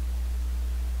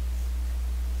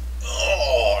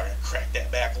 Oh, I'm gonna crack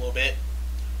that back a little bit.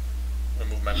 I'm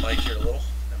gonna move my mic here a little.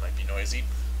 That might be noisy.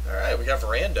 All right, we got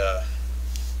Veranda.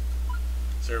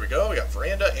 So here we go, we got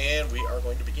Veranda, and we are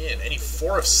going to begin. Any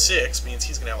 4 of 6 means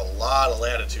he's going to have a lot of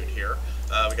latitude here.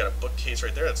 We got a bookcase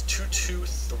right there. That's 2, 2,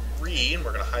 3, and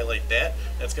we're going to highlight that.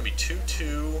 That's going to be 2,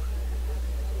 2,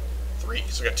 3.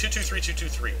 So we got 2, 2, 3, 2, 2,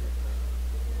 3.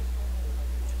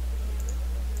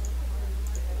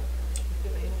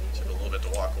 Took a little bit to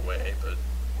walk away, but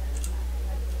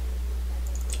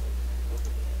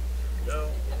there we go.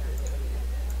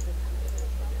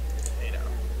 Hey now.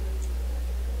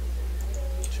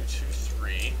 2, 2,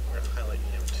 3. We're going to highlight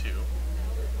him too.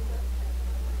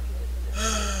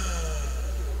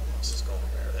 What else is going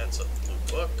there? That's a blue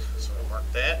book, so I'll mark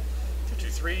that. 2, 2,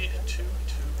 3, 2, 2,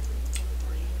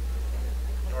 3.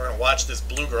 And we're going to watch this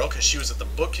blue girl because she was at the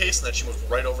bookcase and then she moved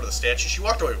right over to the statue. She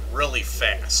walked away really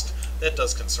fast. That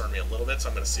does concern me a little bit, so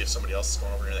I'm going to see if somebody else is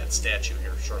going over near that statue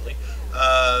here shortly.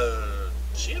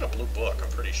 She had a blue book, I'm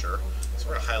pretty sure. So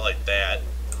we're going to highlight that.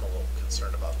 I'm a little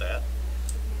concerned about that.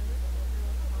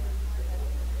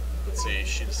 Let's see,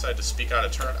 she decided to speak out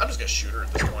of turn. I'm just going to shoot her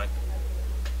at this point.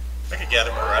 I could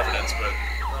gather more evidence, but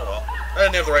oh well. I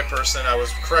didn't have the right person. I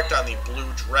was correct on the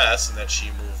blue dress and that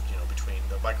she moved, between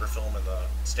the microfilm and the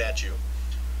statue.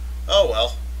 Oh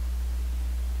well.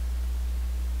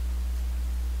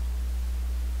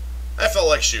 I felt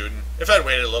like shooting. If I'd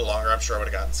waited a little longer, I'm sure I would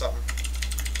have gotten something.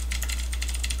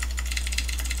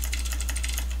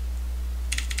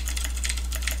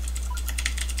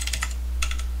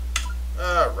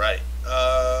 Alright.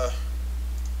 I'm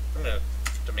going to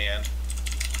demand.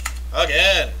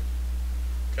 Again!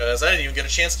 Because I didn't even get a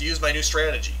chance to use my new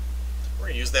strategy. We're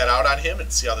going to use that out on him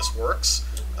and see how this works.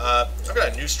 I've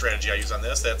got a new strategy I use on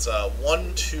this. That's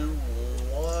 1, 2,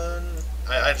 1.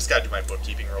 I just got to do my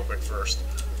bookkeeping real quick first.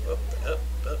 Up,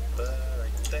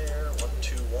 right there. 1,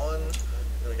 2, 1.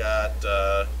 Then we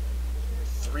got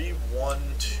 3, 1,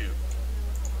 2.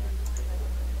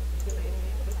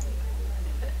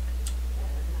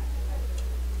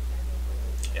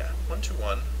 Yeah, 1, 2,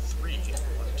 1, 3, 1,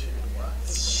 2, 1.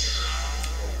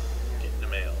 Getting the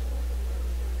mail.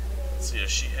 Let's see,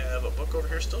 does she have a book over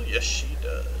here still? Yes, she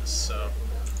does. So,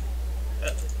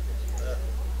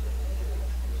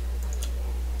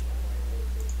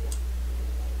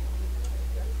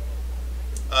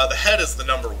 the head is the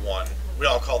number 1. We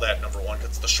all call that number 1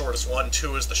 because it's the shortest one.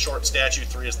 2 is the short statue.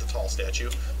 3 is the tall statue.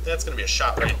 That's going to be a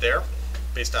shot right there,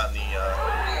 based on the.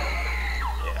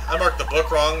 Yeah, I marked the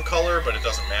book wrong color, but it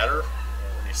doesn't matter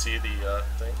when you see the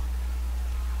thing.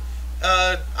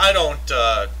 I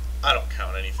don't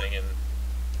count anything, and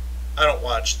I don't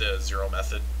watch the zero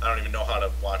method. I don't even know how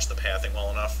to watch the pathing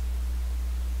well enough.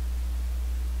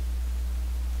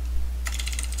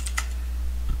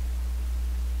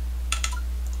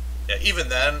 Yeah, even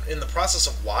then, in the process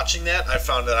of watching that, I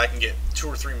found that I can get 2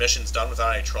 or 3 missions done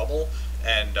without any trouble,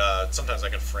 and sometimes I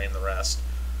can frame the rest.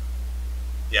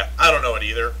 Yeah, I don't know it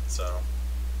either, so.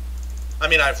 I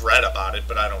mean, I've read about it,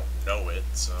 but I don't know it,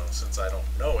 so since I don't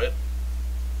know it,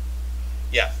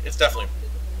 yeah, it's definitely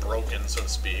broken, so to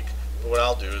speak. But what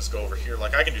I'll do is go over here,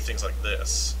 like I can do things like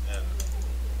this, and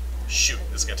shoot,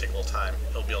 this is going to take a little time.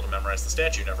 He'll be able to memorize the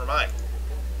statue, never mind.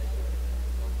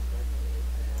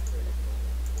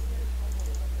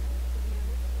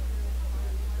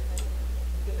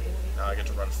 Now I get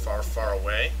to run far, far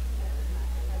away.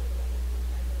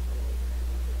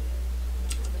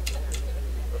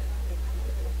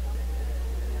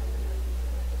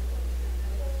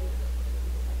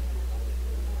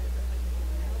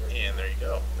 And there you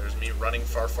go. There's me running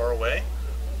far, far away.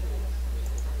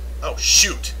 Oh,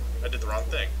 shoot! I did the wrong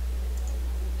thing.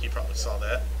 He probably saw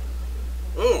that.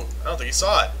 Ooh, I don't think he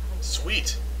saw it.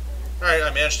 Sweet. Alright,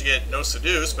 I managed to get no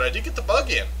seduce, but I did get the bug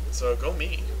in. So go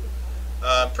me.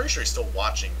 I'm pretty sure he's still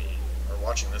watching me. Or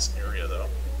watching this area, though.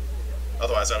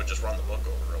 Otherwise, I would just run the book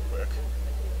over real quick.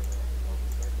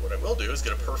 What I will do is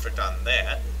get a perfect on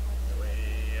that. That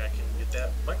way I can get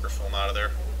that microfilm out of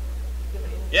there.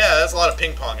 Yeah, that's a lot of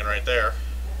ping-ponging right there.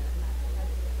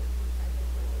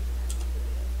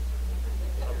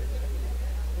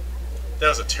 That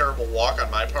was a terrible walk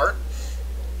on my part.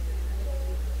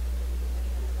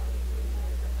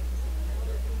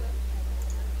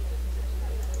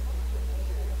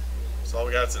 So all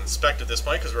we got is inspect at this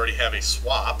point because we already have a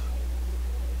swap.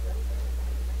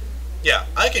 Yeah,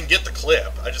 I can get the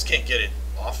clip, I just can't get it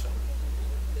often.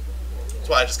 That's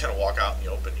why I just kind of walk out in the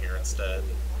open here instead.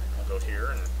 I'll go here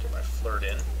and get my flirt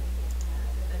in.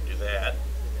 Do that.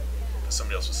 Because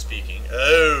somebody else was speaking.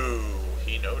 Oh,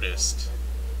 he noticed.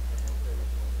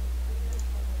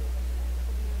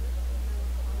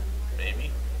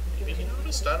 Maybe he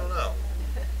noticed, I don't know.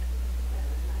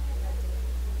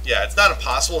 Yeah, it's not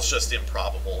impossible, it's just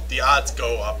improbable. The odds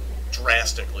go up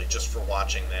drastically just for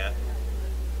watching that.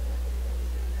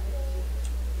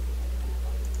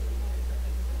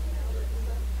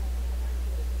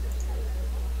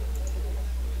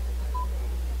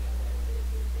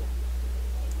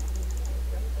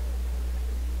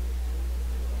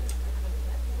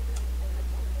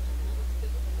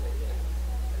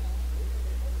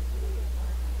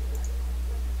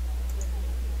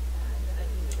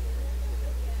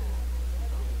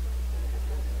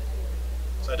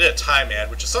 I did a time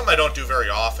ad, which is something I don't do very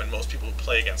often. Most people who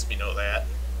play against me know that.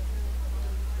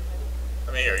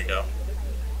 I mean, here you go.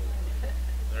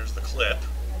 There's the clip.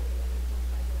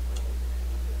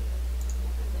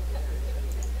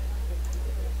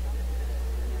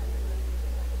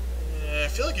 Yeah, I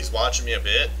feel like he's watching me a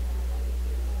bit.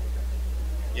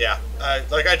 Yeah, I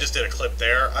just did a clip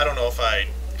there. I don't know if I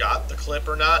got the clip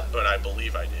or not, but I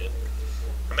believe I did.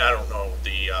 I mean, I don't know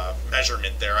the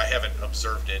measurement there. I haven't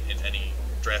observed it in any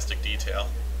drastic detail.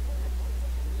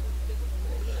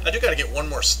 I do got to get one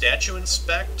more statue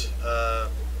inspect.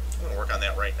 I'm going to work on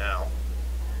that right now.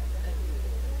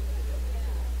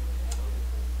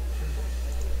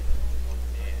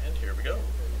 And here we go.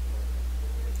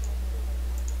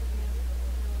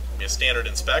 A standard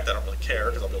inspect. I don't really care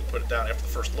because I'll be able to put it down after the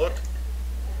first look.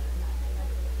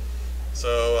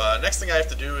 So next thing I have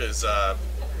to do is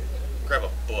grab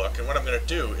a book, and what I'm going to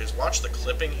do is watch the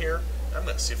clipping here. I'm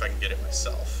going to see if I can get it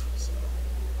myself. So,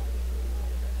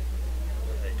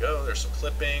 there you go, there's some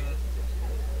clipping.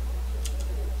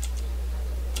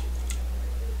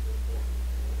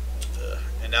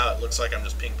 And now it looks like I'm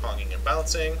just ping-ponging and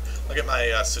bouncing. I'll get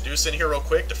my seduce in here real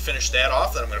quick to finish that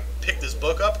off. Then I'm going to pick this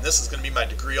book up, and this is going to be my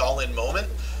degree all-in moment.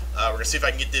 We're going to see if I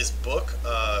can get this book,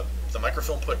 the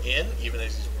microfilm put in, even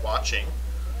as he's watching.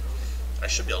 I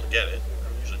should be able to get it.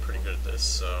 I'm usually pretty good at this,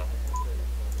 so...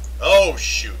 Oh,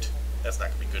 shoot. That's not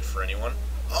going to be good for anyone.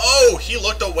 Oh, he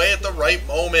looked away at the right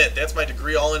moment. That's my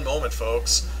degree all-in moment,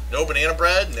 folks. No banana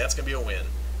bread, and that's going to be a win.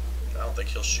 I don't think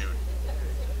he'll shoot.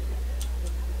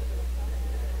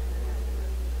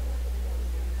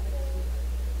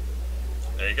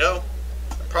 There you go.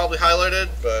 I'm probably highlighted,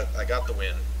 but I got the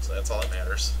win, so that's all that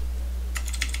matters.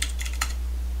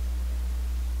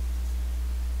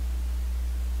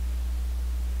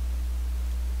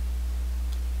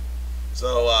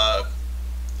 So, I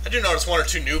do notice one or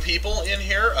two new people in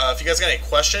here. If you guys got any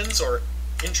questions or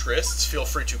interests, feel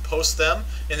free to post them.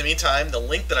 In the meantime, the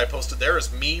link that I posted there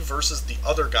is me versus the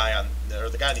other guy on there,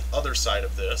 the guy on the other side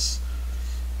of this.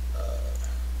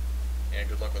 Yeah,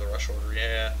 good luck with a rush order,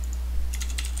 yeah.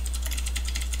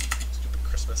 Stupid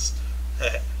Christmas.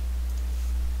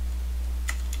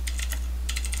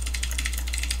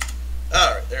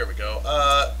 Alright, there we go.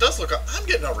 Does look up. I'm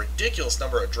getting a ridiculous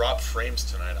number of dropped frames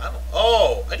tonight.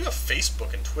 Oh, I do have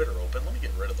Facebook and Twitter open. Let me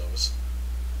get rid of those.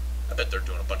 I bet they're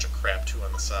doing a bunch of crap too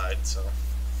on the side, so.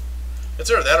 It's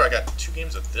either that or I got 2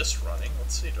 games of this running.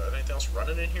 Let's see, do I have anything else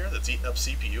running in here that's eating up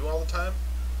CPU all the time?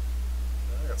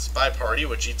 I got SpyParty,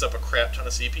 which eats up a crap ton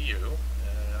of CPU.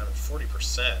 And I'm at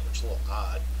 40%, which is a little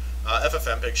odd.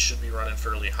 FFmpeg should be running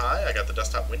fairly high. I got the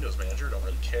desktop Windows Manager, don't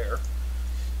really care.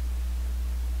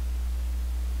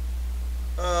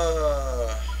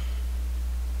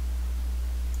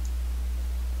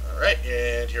 Alright,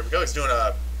 and here we go. He's doing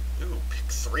a pick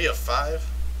 3 of 5.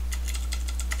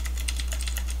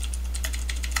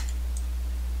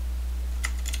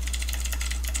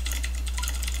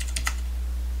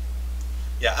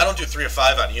 Yeah, I don't do 3 of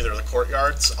 5 on either of the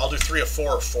courtyards. I'll do 3 of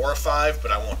 4 or 4 of 5, but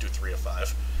I won't do 3 of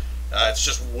 5. It's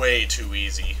just way too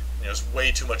easy. You know, there's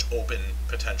way too much open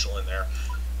potential in there.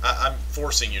 I'm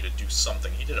forcing you to do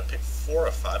something. He did a pick 4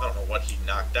 of 5. I don't know what he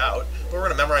knocked out. But we're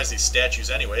going to memorize these statues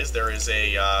anyways. There is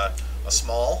a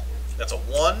small. That's a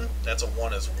 1. That's a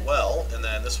 1 as well. And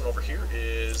then this one over here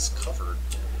is covered.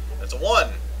 That's a 1.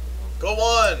 Go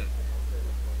 1.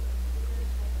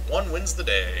 1 wins the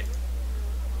day.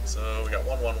 So we got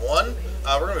 1, 1, 1.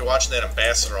 We're going to be watching that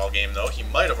Ambassador all game, though. He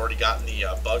might have already gotten the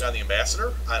bug on the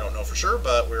Ambassador. I don't know for sure,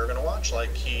 but we're going to watch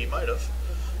like he might have.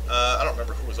 I don't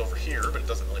remember who was over here, but it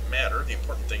doesn't really matter. The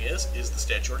important thing is the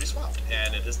statue already swapped?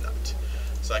 And it is not.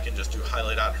 So I can just do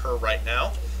highlight on her right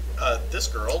now. This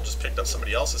girl just picked up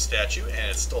somebody else's statue, and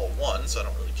it's still a 1, so I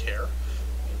don't really care.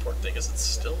 The important thing is it's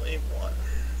still a 1.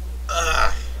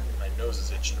 My nose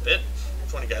is itching a bit.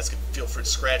 If one of you guys could feel free to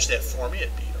scratch that for me,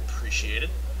 it'd be appreciated.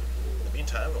 In the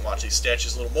meantime, we'll watch these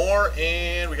statues a little more,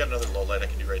 and we got another low light I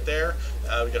can do right there.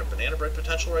 We got a banana bread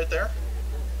potential right there.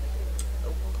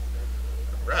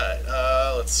 Right,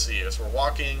 let's see, as we're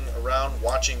walking around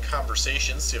watching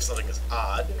conversations, see if something is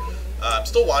odd. I'm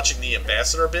still watching the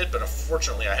Ambassador a bit, but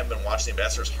unfortunately I haven't been watching the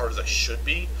Ambassador as hard as I should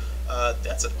be.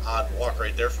 That's an odd walk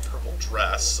right there for purple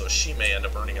dress, so she may end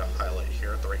up earning a highlight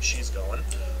here at the rate she's going.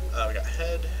 We got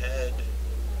head, head,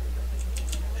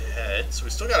 head, so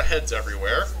we still got heads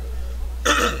everywhere.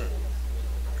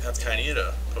 That's kind of you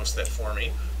to post that for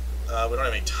me. We don't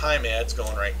have any time ads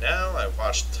going right now. I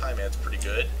watched time ads pretty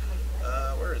good.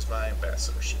 Where is my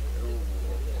Ambassador sheet? Ooh.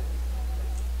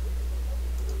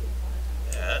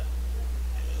 That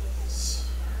is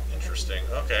interesting.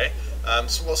 Okay.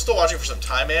 So we're still watching for some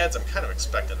time ads. I'm kind of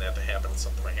expecting that to happen with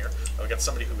something right here. We got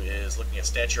somebody who is looking at a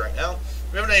statue right now.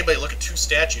 We haven't had anybody look at 2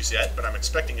 statues yet, but I'm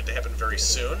expecting it to happen very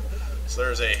soon. So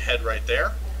there's a head right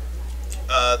there.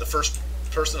 The first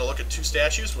person to look at 2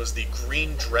 statues was the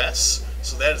green dress.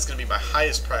 So that is going to be my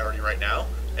highest priority right now.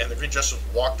 And the green dress just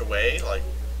walked away like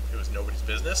it was nobody's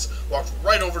business. Walked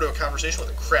right over to a conversation with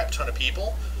a crap ton of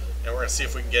people, and we're going to see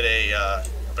if we can get a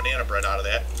banana bread out of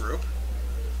that group.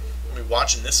 We'll be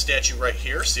watching this statue right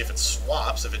here, see if it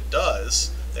swaps. If it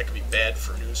does, that could be bad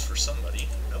for news for somebody.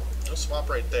 Nope, no swap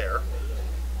right there.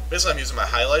 Basically, I'm using my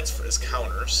highlights as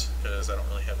counters, because I don't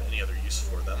really have any other use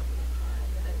for them.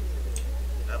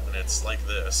 Not when it's like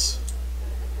this.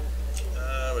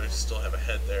 We still have a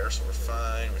head there, so we're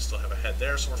fine. We still have a head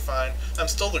there, so we're fine. I'm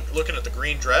still looking at the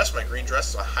green dress. My green dress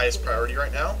is my highest priority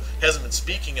right now. Hasn't been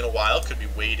speaking in a while. Could be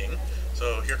waiting.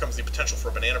 So here comes the potential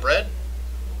for banana bread.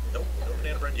 Nope, no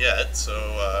banana bread yet. So,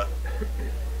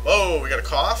 whoa, we got a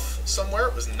cough somewhere.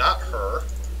 It was not her,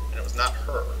 and it was not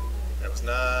her, and it was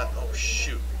not. Oh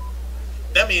shoot!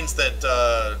 That means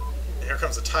that here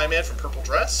comes the time ad from Purple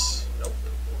Dress. Nope.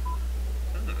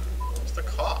 What's the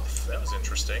cough? That was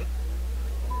interesting.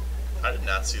 I did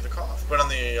not see the cough. But on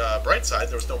the bright side,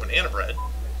 there was no banana bread,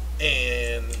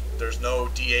 and there's no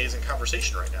DAs in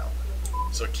conversation right now,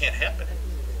 so it can't happen.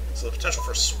 So the potential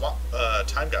for swap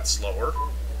time got slower.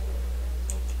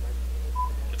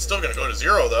 It's still going to go to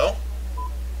 0, though.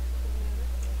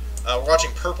 We're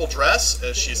watching Purple Dress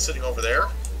as she's sitting over there.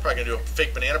 Probably going to do a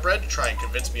fake banana bread to try and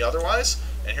convince me otherwise.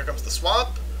 And here comes the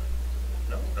swap.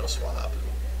 No, no swap.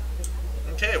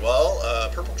 Okay, well,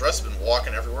 Purple Dress has been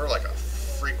walking everywhere like a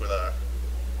freak with an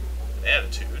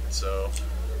attitude. So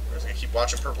we're just going to keep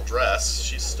watching Purple Dress.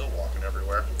 She's still walking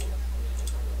everywhere.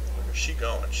 Where's she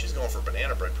going? She's going for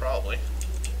banana bread, probably.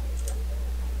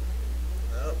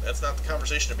 No, that's not the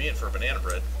conversation to be in for a banana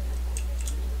bread.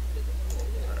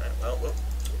 Alright, well, whoop.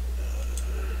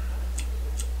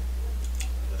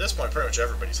 At this point, pretty much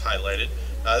everybody's highlighted.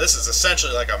 This is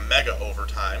essentially like a mega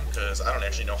overtime, because I don't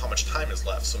actually know how much time is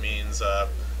left. So it means I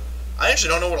actually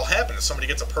don't know what will happen if somebody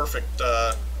gets a perfect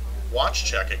watch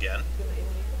check again.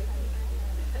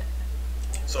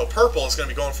 So Purple is going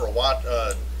to be going for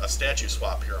a statue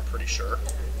swap here, I'm pretty sure.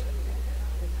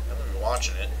 I'm going to be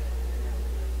watching it.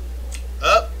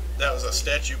 That was a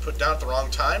statue put down at the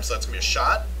wrong time, so that's going to be a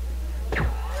shot.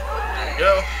 There you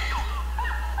go.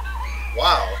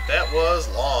 Wow, that was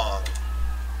long.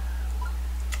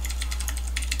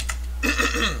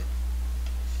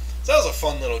 So that was a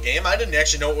fun little game. I didn't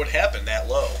actually know what would happen that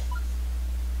low.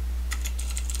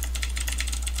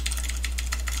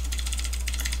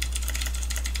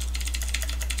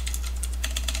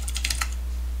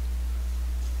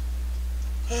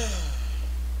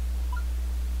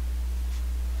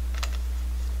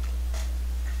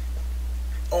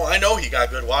 Oh, I know he got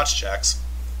good watch checks.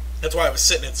 That's why I was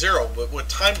sitting at 0. But with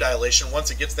time dilation,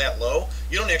 once it gets that low,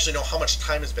 you don't actually know how much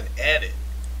time has been added.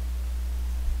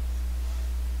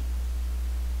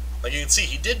 Like you can see,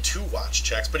 he did 2 watch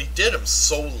checks, but he did them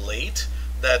so late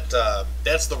that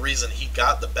that's the reason he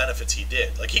got the benefits he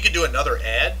did. Like he could do another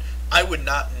ad, I would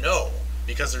not know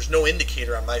because there's no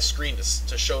indicator on my screen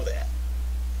to show that.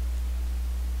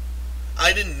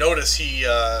 I didn't notice he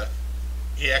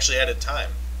actually added time.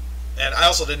 And I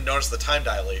also didn't notice the time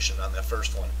dilation on that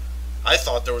first one. I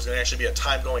thought there was going to actually be a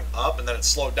time going up, and then it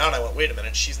slowed down. I went, wait a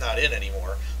minute, she's not in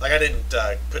anymore. Like, I didn't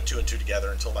put 2 and 2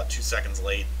 together until about 2 seconds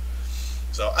late.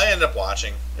 So I ended up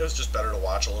watching. It was just better to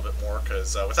watch a little bit more,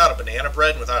 because without a banana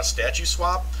bread and without a statue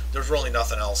swap, there was really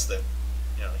nothing else that,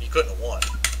 he couldn't have won.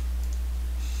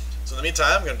 So in the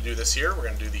meantime, I'm going to do this here. We're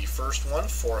going to do the first one,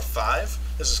 4 of 5.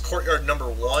 This is courtyard number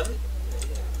 1.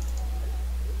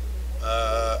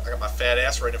 I got my fat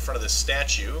ass right in front of this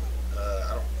statue.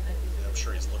 I'm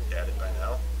sure he's looked at it by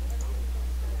now.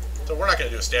 So we're not going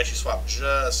to do a statue swap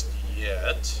just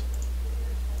yet.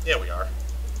 Yeah, we are.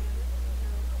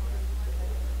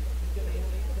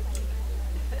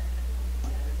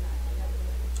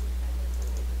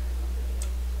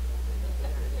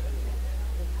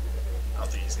 I don't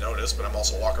think he's noticed, but I'm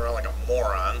also walking around like a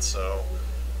moron, so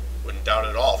wouldn't doubt it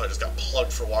at all if I just got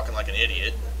plugged for walking like an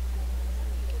idiot.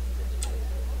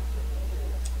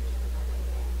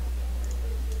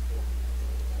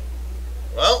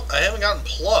 Well, I haven't gotten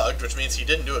plugged, which means he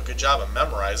didn't do a good job of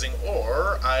memorizing,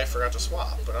 or I forgot to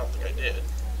swap, but I don't think I did.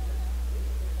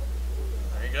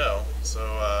 There you go.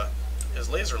 So his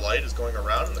laser light is going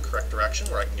around in the correct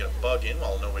direction where I can get a bug in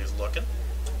while nobody's looking.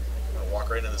 I'm going to walk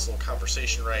right into this little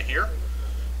conversation right here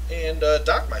and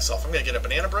dock myself. I'm going to get a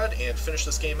banana bread and finish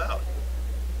this game out.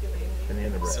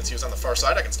 Banana bread. Since he was on the far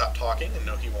side, I can stop talking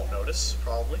and he won't notice,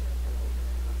 probably.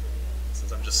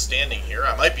 Since I'm just standing here,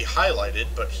 I might be highlighted,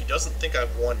 but he doesn't think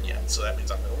I've won yet, so that means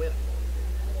I'm going to win.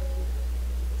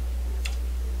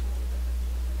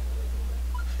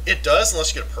 It does,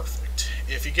 unless you get a perfect.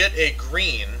 If you get a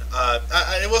green,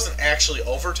 it wasn't actually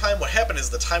overtime. What happened is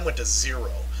the time went to 0,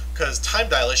 because time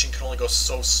dilation can only go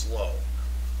so slow.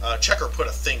 Checker put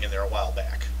a thing in there a while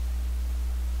back.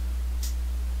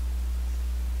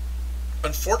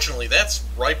 Unfortunately, that's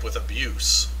ripe with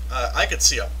abuse. I could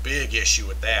see a big issue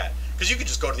with that. Because you could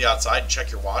just go to the outside and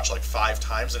check your watch like 5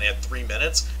 times and add 3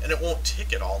 minutes, and it won't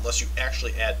tick at all unless you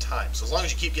actually add time. So as long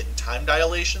as you keep getting time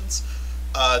dilations,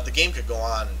 the game could go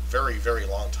on very, very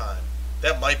long time.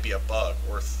 That might be a bug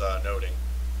worth noting.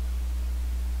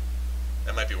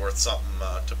 That might be worth something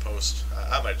to post.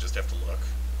 I might just have to look.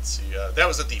 Let's see. That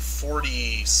was at the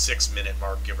 46-minute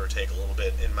mark, give or take a little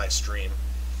bit, in my stream.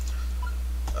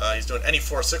 He's doing any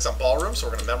 4-6 on ballroom, so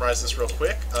we're going to memorize this real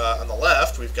quick. On the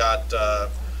left, we've got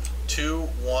 2,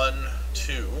 1,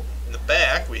 2. In the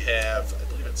back, we have, I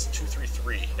believe it's 2, 3,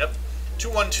 3. Yep, 2,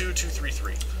 1, 2, 2, 3,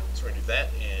 3. So we're going to do that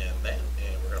and that,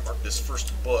 and we're going to mark this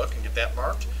first book and get that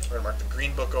marked. We're going to mark the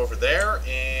green book over there,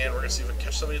 and we're going to see if we can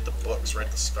catch somebody at the books right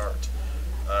at the start.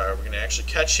 We're going to actually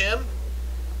catch him.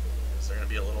 Is there going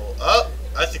to be a little... Oh,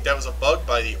 I think that was a bug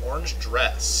by the orange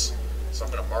dress. So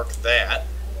I'm going to mark that.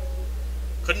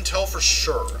 Couldn't tell for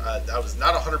sure. I was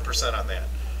not 100% on that.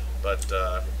 But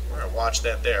we're going to watch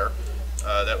that there.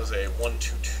 That was a 1,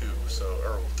 2, 2, so,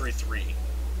 or 3, 3.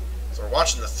 So we're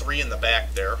watching the 3 in the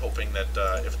back there, hoping that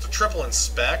if it's a triple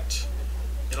inspect,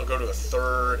 it'll go to a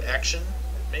third action,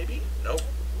 maybe? Nope.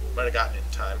 Might have gotten it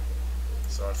in time.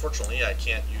 So unfortunately, I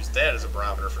can't use that as a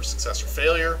barometer for success or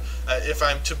failure. If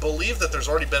I'm to believe that there's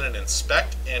already been an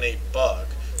inspect and a bug,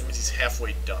 that means he's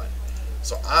halfway done.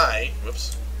 So I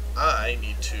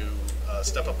need to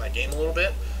step up my game a little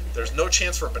bit. There's no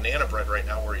chance for banana bread right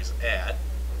now where he's at,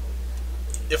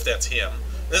 if that's him.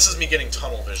 This is me getting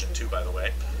tunnel vision too, by the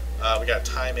way. We got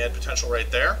time add potential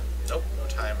right there. Nope, no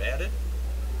time added.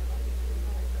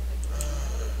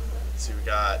 Let's see, we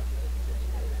got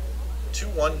 2,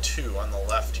 1, 2 on the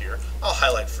left here. I'll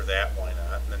highlight for that, why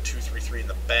not? And then 2, 3, 3 in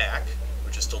the back,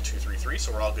 which is still 2, 3, 3,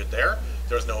 so we're all good there.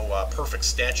 There was no perfect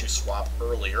statue swap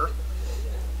earlier.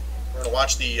 We're going to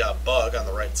watch the bug on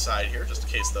the right side here, just in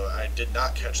case though I did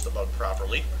not catch the bug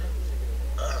properly.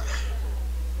 I'll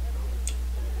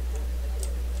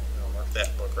mark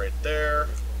that book right there.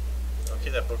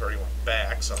 Okay, that book already went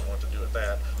back, so I don't know what to do with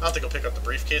that. I don't think he'll pick up the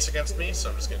briefcase against me, so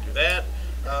I'm just going to do that.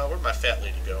 Where'd my fat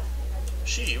lady go?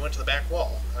 She went to the back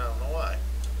wall. I don't know why.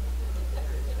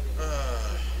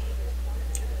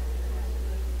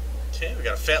 Okay, we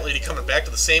got a fat lady coming back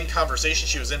to the same conversation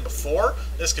she was in before.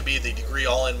 This could be the degree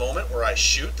all-in moment where I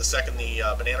shoot the second the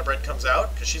banana bread comes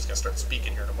out, because she's going to start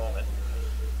speaking here in a moment.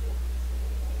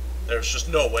 There's just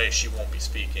no way she won't be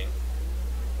speaking.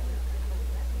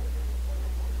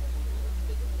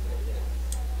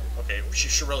 Okay,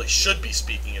 she really should be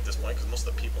speaking at this point, because most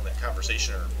of the people in that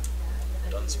conversation are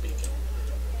done speaking.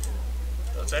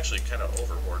 So it's actually kind of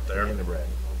overboard there. Banana bread.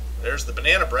 There's the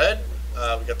banana bread.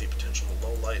 We got the potential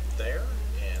low light there,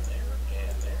 and there,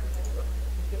 and there,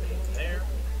 and there.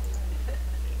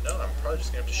 No, I'm probably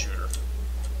just going to have to shoot her.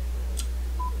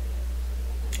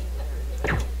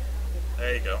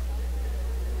 There you go.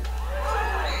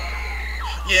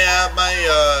 Yeah,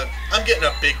 I'm getting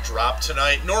a big drop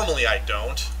tonight. Normally I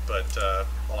don't, but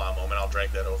hold on a moment, I'll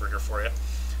drag that over here for you.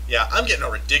 Yeah, I'm getting a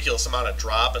ridiculous amount of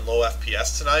drop and low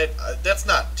FPS tonight. That's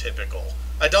not typical.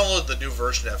 I downloaded the new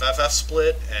version of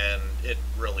FFsplit, and it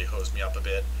really hosed me up a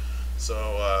bit.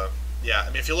 So, yeah, I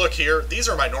mean, if you look here, these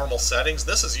are my normal settings.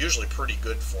 This is usually pretty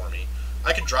good for me.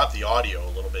 I could drop the audio a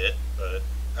little bit, but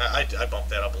I bumped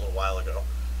that up a little while ago.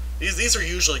 These are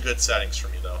usually good settings for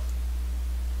me, though.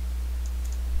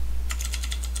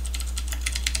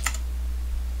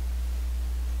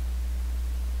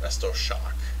 Resto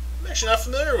Shock. I'm actually not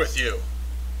familiar with you.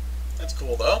 That's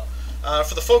cool, though.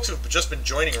 For the folks who've just been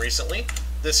joining recently,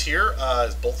 this here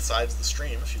is both sides of the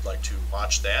stream, if you'd like to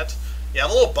watch that. Yeah,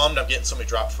 I'm a little bummed I'm getting so many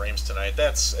drop frames tonight.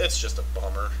 It's just a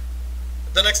bummer.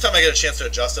 The next time I get a chance to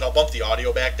adjust it, I'll bump the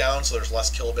audio back down so there's less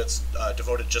kilobits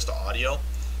devoted just to audio.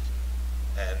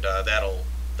 And that'll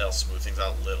smooth things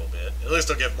out a little bit. At least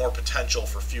it'll give more potential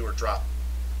for fewer drop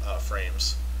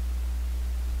frames.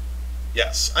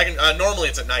 Yes, I can. Normally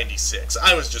it's at 96.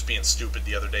 I was just being stupid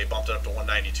the other day, bumped it up to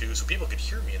 192 so people could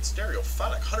hear me in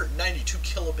stereophonic 192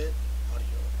 kilobit audio.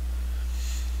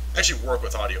 I actually work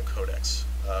with audio codecs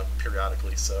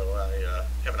periodically, so I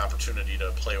have an opportunity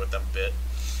to play with them a bit.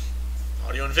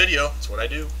 Audio and video, that's what I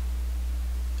do.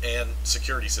 And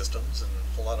security systems and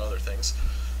a whole lot of other things.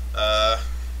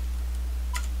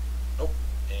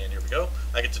 And here we go.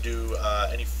 I get to do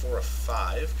any 4 of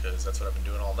 5, because that's what I've been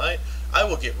doing all night. I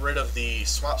will get rid of the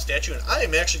swap statue, and I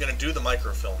am actually going to do the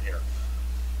microfilm here.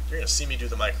 You're going to see me do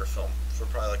the microfilm for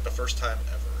probably like the first time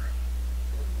ever.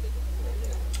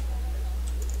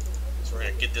 So we're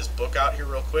going to get this book out here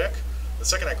real quick. The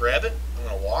second I grab it, I'm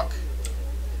going to walk.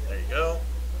 There you go.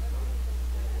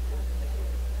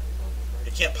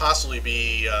 It can't possibly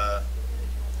be...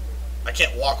 I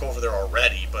can't walk over there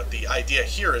already, but the idea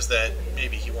here is that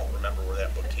maybe he won't remember where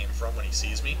that book came from when he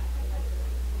sees me.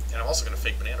 And I'm also going to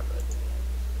fake banana bread.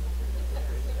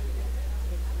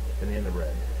 Banana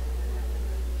bread.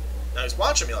 Now he's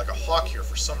watching me like a hawk here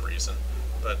for some reason,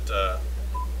 but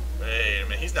wait a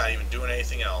minute, he's not even doing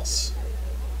anything else.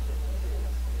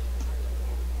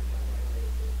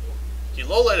 He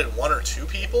low-lighted 1 or 2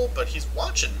 people, but he's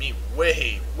watching me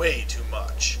way, way too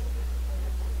much.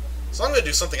 So I'm going to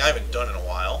do something I haven't done in a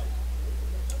while.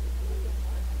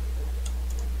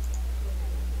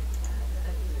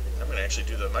 I'm going to actually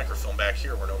do the microfilm back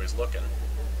here where nobody's looking.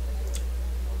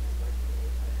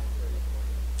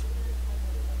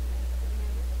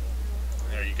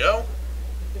 There you go.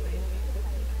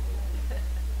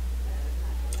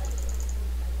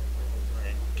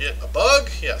 Get a bug?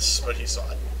 Yes, but he saw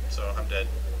it. So I'm dead.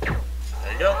 There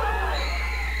you go.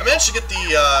 I managed to get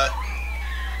the,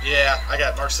 yeah, I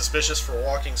got marked suspicious for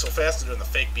walking so fast and doing the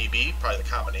fake BB. Probably the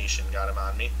combination got him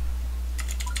on me.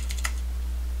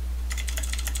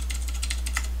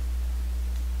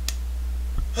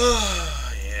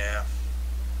 Yeah.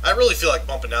 I really feel like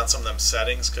bumping down some of them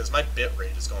settings because my bit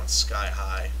rate is going sky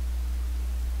high.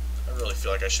 I really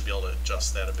feel like I should be able to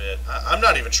adjust that a bit. I'm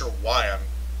not even sure why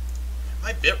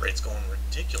my bit rate's going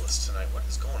ridiculous tonight. What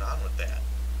is going on with that?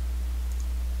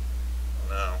 I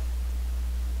don't know.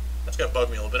 That's gonna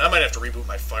bug me a little bit. I might have to reboot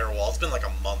my firewall. It's been like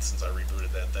a month since I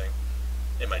rebooted that thing.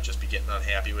 It might just be getting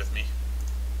unhappy with me.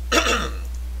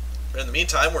 In the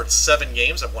meantime, we're at 7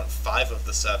 games. I've won 5 of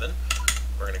the 7.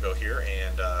 We're gonna go here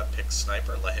and pick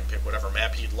Sniper and let him pick whatever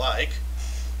map he'd like.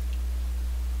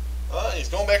 He's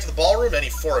going back to the ballroom.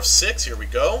 Any 4 of 6. Here we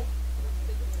go.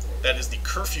 That is the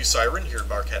curfew siren here at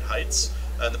Marquette Heights.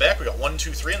 In the back, we got 1,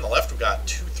 2, 3. On the left, we got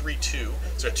 2, 3, 2.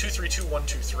 So we got 2, 3, 2, 1,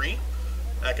 2, 3.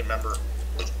 I can remember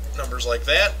numbers like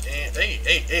that. And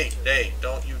hey,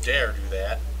 don't you dare do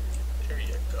that. There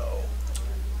you go.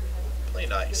 Play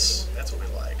nice. That's what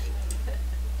we like.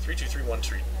 3, 2, 3, 1,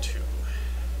 3, 2.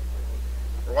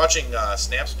 We're watching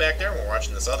Snaps back there, and we're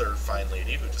watching this other fine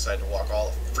lady who decided to walk all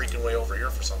the freaking way over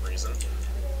here for some reason.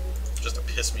 Just to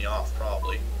piss me off,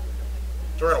 probably.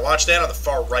 So we're going to watch that on the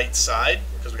far right side,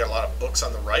 because we got a lot of books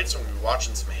on the right, so I'm going to be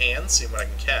watching some hands, seeing what I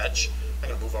can catch. I'm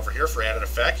going to move over here for added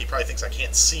effect. He probably thinks I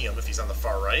can't see him if he's on the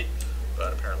far right,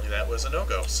 but apparently that was a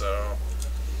no-go. So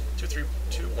 2, 3,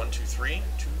 2, 1, 2, 3,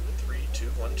 2, 3, 2,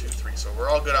 1, 2, 3. So we're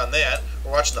all good on that.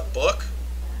 We're watching the book.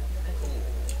 Ooh,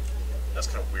 that's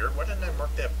kind of weird. Why didn't I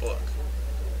mark that book?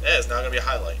 That is now going to be a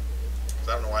highlight, because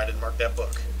I don't know why I didn't mark that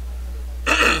book.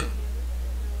 That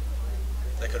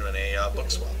could have been a book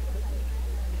swap.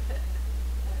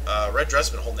 Red Dress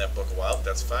has been holding that book a while, but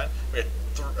that's fine. We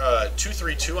got 2,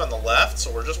 3, 2 on the left,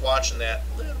 so we're just watching that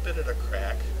little bit of a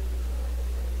crack.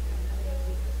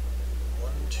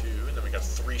 1, 2, and then we got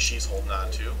 3 she's holding on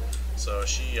to. So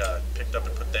she picked up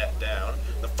and put that down.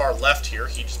 The far left here,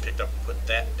 he just picked up and put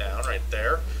that down right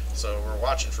there. So we're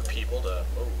watching for people to...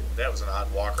 Oh, that was an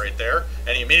odd walk right there.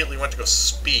 And he immediately went to go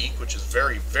speak, which is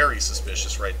very, very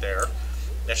suspicious right there.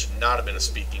 That should not have been a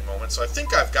speaking moment. So I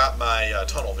think I've got my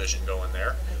tunnel vision going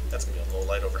there. That's going to be a low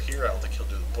light over here. I don't think he'll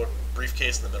do the book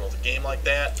briefcase in the middle of the game like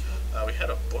that. We had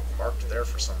a book marked there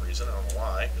for some reason. I don't know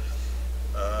why.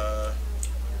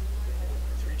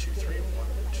 3, 2, 3, 1,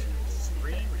 2,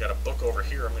 3. We got a book over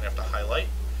here I'm going to have to highlight.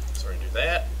 So we're going to do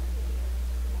that.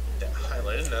 That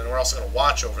highlighted. And then we're also going to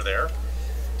watch over there.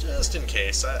 Just in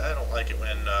case. I don't like it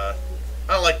when... I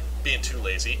don't like being too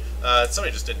lazy.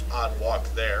 Somebody just did an odd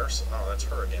walk there. So, oh, that's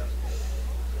her again.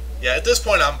 Yeah, at this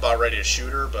point I'm about ready to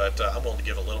shoot her, but I'm willing to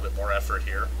give a little bit more effort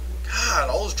here. God,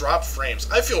 all those dropped frames.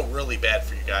 I feel really bad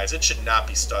for you guys. It should not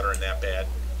be stuttering that bad.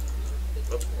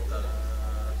 Whoop.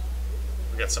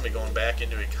 We got somebody going back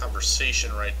into a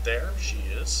conversation right there. She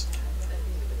is.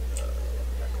 We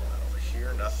got going on over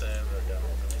here. Nothing. We got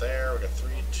over there. We got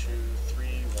 3, 2, 3,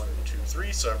 1, 2,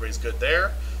 3. So everybody's good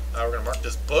there. We're going to mark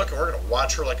this book, and we're going to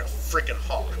watch her like a freaking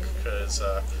hawk, because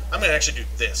I'm going to actually do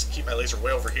this. Keep my laser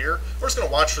way over here. We're just going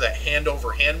to watch for that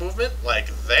hand-over-hand movement, like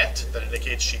that. That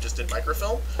indicates she just did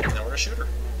microfilm, and then we're going to shoot her.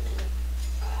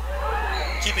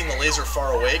 Keeping the laser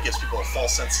far away gives people a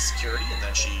false sense of security, and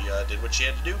then she did what she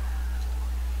had to do.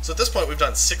 So at this point, we've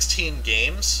done 16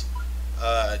 games.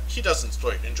 He doesn't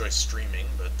enjoy streaming,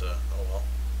 but oh well.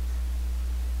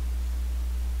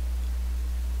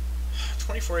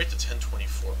 24.8 to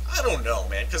 1024. I don't know,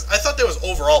 man, because I thought that was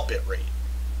overall bit rate.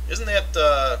 Isn't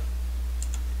that,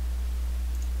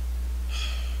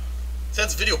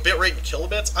 since video bit rate in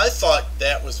kilobits, I thought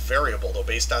that was variable, though,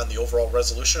 based on the overall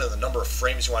resolution and the number of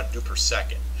frames you want to do per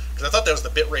second. Because I thought that was the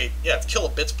bit rate, yeah,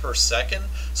 kilobits per second.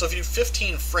 So if you do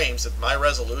 15 frames at my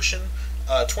resolution,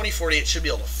 2048 should be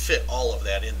able to fit all of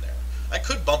that in there. I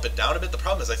could bump it down a bit. The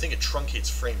problem is I think it truncates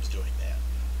frames doing that.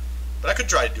 But I could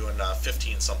try doing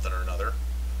 15 something or another.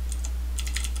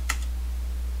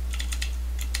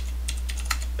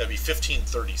 That'd be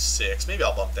 1536. Maybe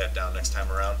I'll bump that down next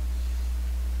time around.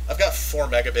 I've got 4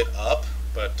 megabit up,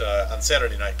 but on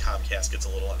Saturday night Comcast gets a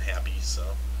little unhappy, so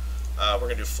we're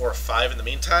going to do 4 or 5 in the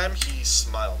meantime. He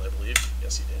smiled, I believe.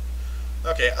 Yes, he did.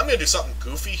 Okay, I'm going to do something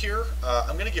goofy here.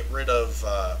 I'm going to get rid of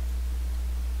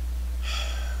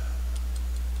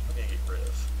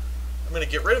I'm going to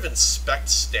get rid of inspect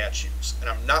statues, and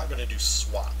I'm not going to do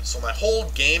swap. So my whole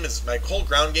ground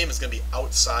game is going to be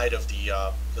outside of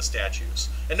the statues.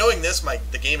 And knowing this,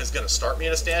 the game is going to start me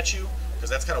at a statue, because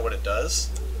that's kind of what it does.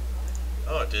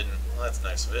 Oh, it didn't. Well, that's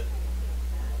nice of it.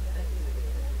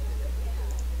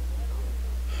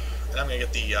 And I'm going to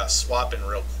get the swap in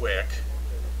real quick.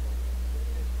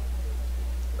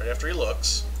 Right after he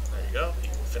looks. There you go. He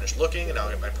finished looking, and now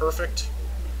I get my perfect.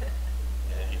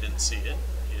 And he didn't see it.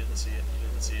 He didn't see it. He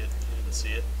didn't see it. He didn't see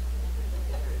it.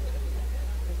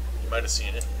 He might have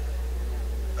seen it.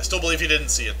 I still believe he didn't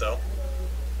see it, though.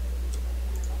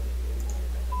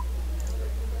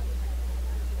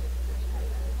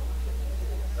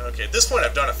 Okay, at this point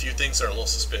I've done a few things that are a little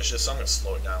suspicious, so I'm going to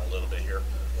slow it down a little bit here.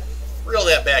 Reel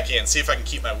that back in, see if I can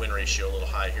keep my win ratio a little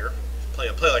high here. Play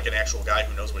like an actual guy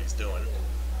who knows what he's doing.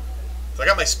 So I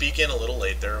got my speak in a little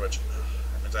late there, which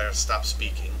means I have to stop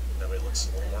speaking. That way it looks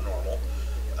a little more normal.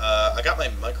 I got my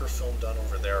microfilm done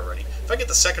over there already. If I get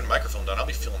the second microfilm done, I'll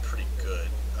be feeling pretty good.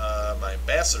 My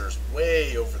ambassador's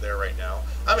way over there right now.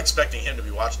 I'm expecting him to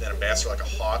be watching that ambassador like a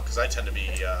hawk, because I tend to be...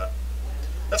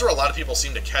 that's where a lot of people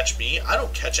seem to catch me. I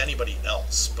don't catch anybody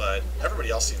else, but everybody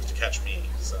else seems to catch me,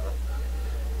 so...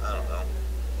 I don't know.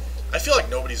 I feel like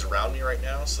nobody's around me right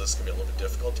now, so this is going to be a little bit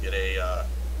difficult to get a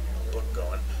book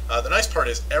going. The nice part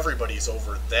is everybody's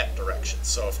over that direction,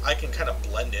 so if I can kind of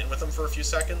blend in with them for a few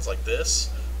seconds, like this,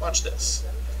 watch this.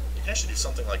 You can actually do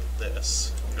something like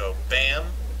this. You go bam,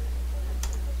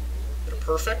 hit a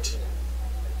perfect,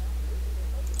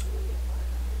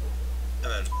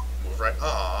 and then move right,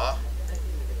 aww.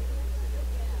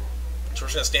 So we're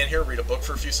just going to stand here, read a book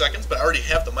for a few seconds, but I already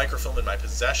have the microfilm in my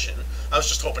possession. I was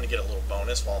just hoping to get a little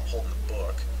bonus while I'm holding the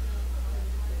book.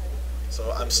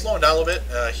 So I'm slowing down a little bit.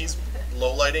 He's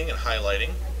low lighting and highlighting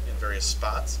in various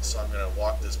spots, so I'm going to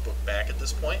walk this book back at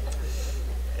this point.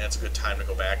 And it's a good time to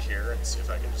go back here and see if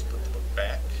I can just put the book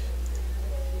back.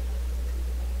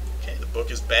 Okay, the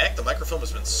book is back. The microfilm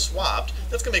has been swapped.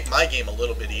 That's going to make my game a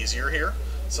little bit easier here.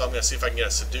 So I'm going to see if I can get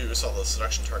a seduce, although the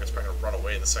seduction target's probably going to run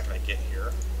away the second I get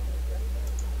here.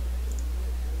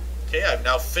 Okay, I've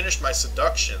now finished my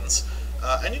seductions.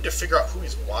 I need to figure out who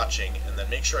he's watching and then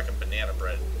make sure I can banana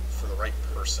bread for the right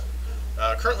person.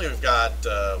 Currently we've got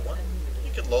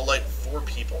you could low light 4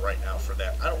 people right now for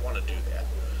that. I don't want to do that.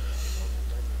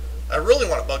 I really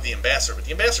want to bug the ambassador, but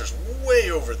the ambassador's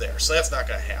way over there, so that's not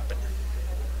going to happen.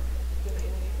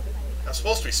 I'm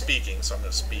supposed to be speaking, so I'm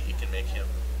going to speak and make him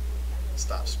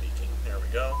stop speaking. There we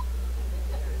go.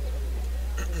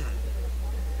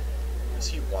 Is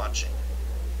he watching?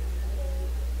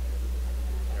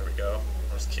 There we go.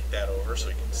 I'll just kick that over so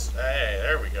we can... Hey,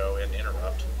 there we go, and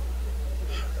interrupt.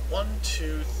 We got 1,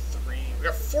 2, 3... We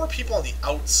got 4 people on the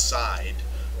outside.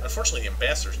 Unfortunately, the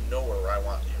ambassador's nowhere where I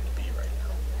want him to be right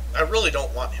now. I really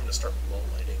don't want him to start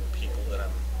low-lighting people that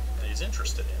he's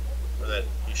interested in, or that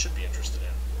he should be interested in.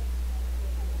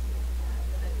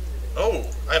 Oh,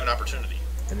 I have an opportunity.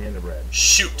 And the end of red.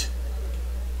 Shoot!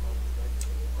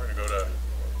 We're going to go to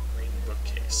green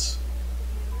bookcase.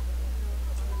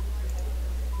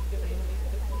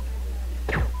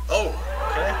 Oh,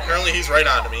 okay. Apparently he's right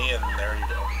on to me, and there you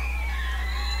go.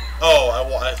 Oh,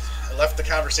 I left the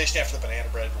conversation after the banana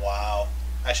bread. Wow.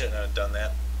 I shouldn't have done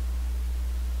that.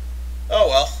 Oh,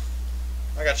 well.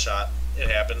 I got shot. It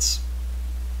happens.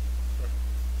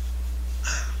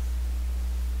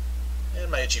 And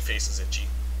my itchy face is itchy.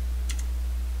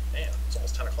 Man, it's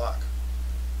almost 10 o'clock.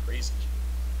 Crazy.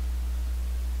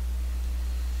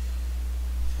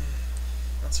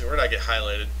 Let's see, where did I get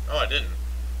highlighted? Oh, I didn't.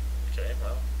 Okay,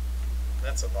 well,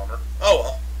 that's a bummer. Oh,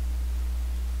 well.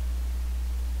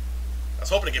 I was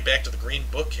hoping to get back to the green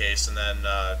bookcase and then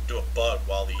do a bug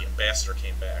while the ambassador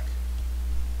came back.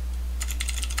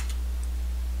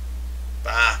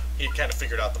 Bah, he'd kind of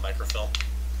figured out the microfilm.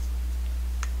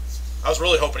 I was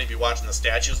really hoping he'd be watching the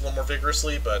statues a little more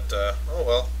vigorously, but, oh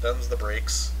well, them's the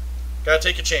breaks. Gotta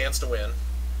take a chance to win.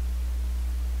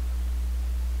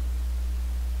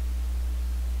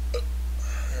 There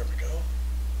we go.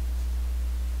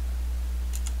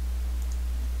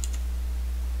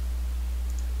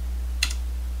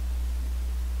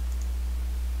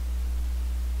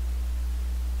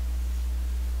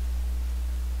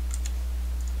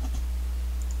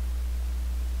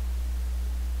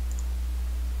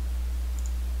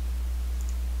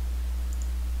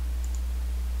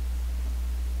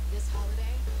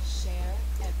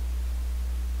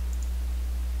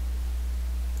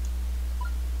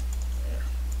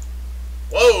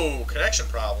 Whoa, connection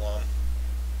problem.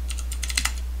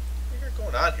 What is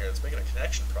going on here that's making a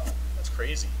connection problem? That's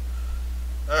crazy.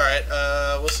 Alright,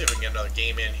 we'll see if we can get another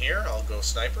game in here. I'll go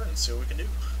sniper and see what we can do.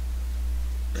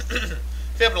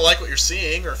 If you happen to like what you're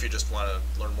seeing, or if you just want to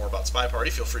learn more about Spy Party,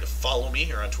 feel free to follow me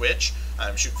here on Twitch.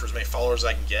 I'm shooting for as many followers as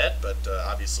I can get, but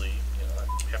obviously, you know, I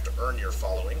have to earn your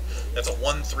following. That's a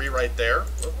 1-3 right there.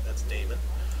 Whoop, that's Damon.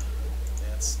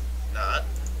 That's not.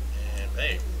 And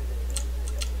hey,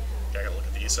 I gotta look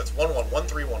at these. That's 1-1,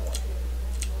 1-3, 1-1. I'm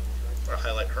gonna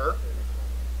highlight her.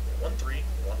 1-3,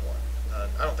 1-1.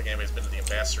 I don't think anybody's been to the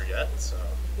Ambassador yet, so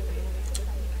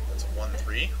that's a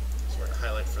 1-3. So we're gonna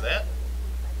highlight for that.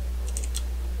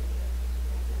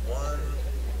 1-1.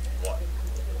 There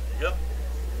you go.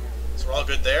 So we're all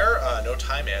good there. No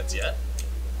time ads yet.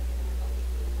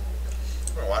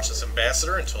 We're going to watch this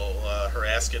Ambassador until her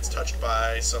ass gets touched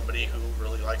by somebody who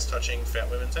really likes touching fat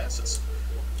women's asses.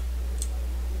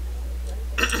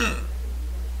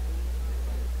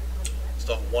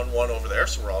 Still have 1-1 over there,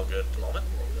 so we're all good at the moment.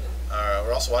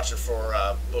 We're also watching for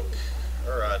book,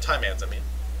 or time ads, I mean.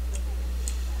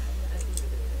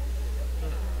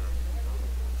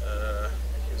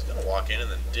 He was going to walk in and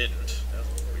then didn't. That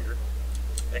was weird.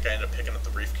 That guy ended up picking up the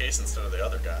briefcase instead of the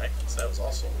other guy, so that was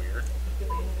also weird.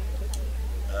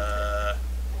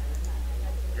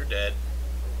 You're dead.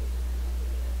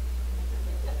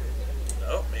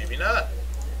 No, maybe not.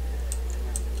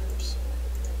 Oops.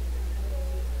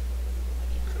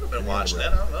 You could have been watching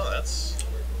that. I don't know. That's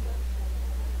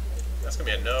gonna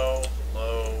be a no,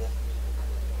 low.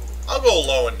 I'll go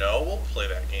low and no. We'll play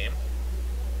that game.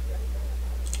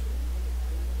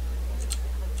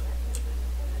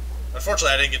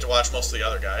 Unfortunately, I didn't get to watch most of the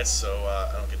other guys, so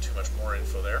I don't get too much more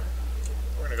info there.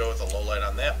 We're going to go with a low light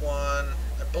on that one.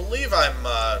 I believe I'm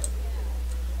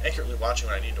accurately watching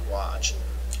what I need to watch.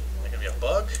 That going to be a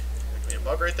bug? That going to be a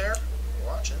bug right there? We're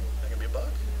watching. That going to be a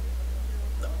bug?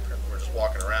 No, apparently we're just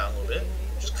walking around a little bit.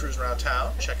 Just cruising around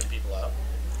town, checking people out.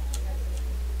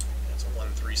 That's a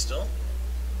 1-3 still.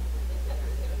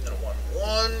 And a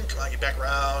 1-1. Come on, get back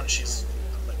around. She's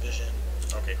out of my vision.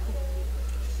 Okay.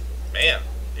 Man.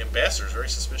 The Ambassador is very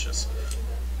suspicious.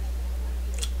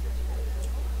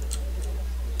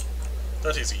 So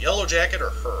it's a yellow jacket or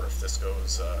her if this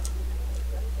goes. I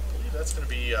believe that's going to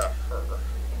be her.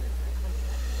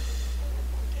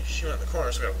 She went in the corner,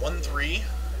 so we got a 1-3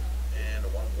 and a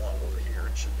 1-1 over here.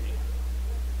 It should be.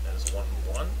 That is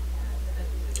 1-1.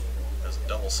 That's a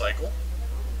double cycle.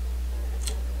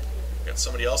 We got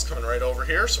somebody else coming right over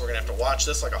here, so we're going to have to watch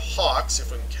this like a hawk, see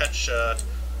if we can catch.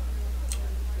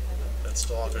 It's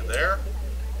still all good there.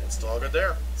 It's still all good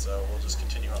there. So we'll just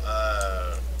continue.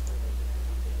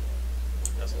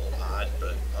 That's a little odd,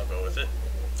 but I'll go with it.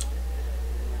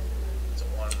 It's a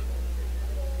 1.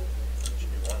 Should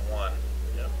be 1-1.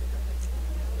 Yep.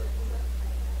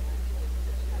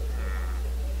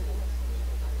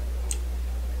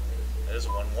 That is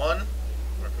 1-1. I'm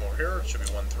gonna come over here. It should be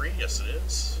 1-3. Yes, it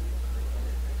is.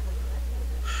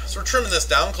 So we're trimming this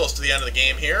down close to the end of the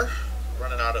game here.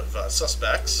 Running out of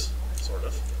suspects. Sort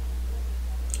of.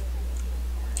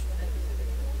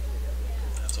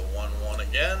 That's a 1-1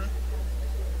 again.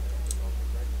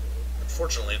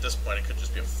 Unfortunately, at this point, it could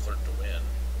just be a flirt to win.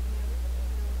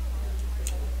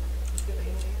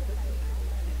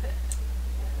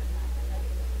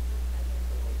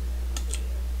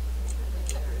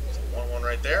 It's a 1-1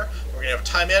 right there. We're going to have a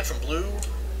time ad from blue.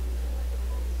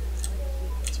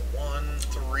 It's a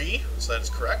 1-3, so that is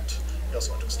correct. We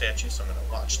also went to a statue, so I'm going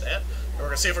to watch that. And we're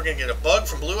going to see if we're going to get a bug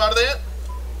from blue out of that.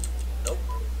 Nope.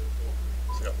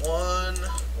 So we got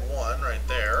 1-1 right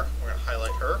there. We're going to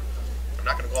highlight her. I'm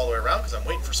not going to go all the way around because I'm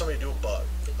waiting for somebody to do a bug.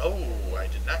 Oh, I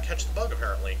did not catch the bug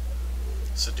apparently.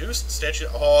 Seduced, statue.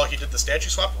 Oh, he did the statue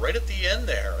swap right at the end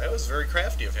there. That was very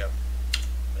crafty of him.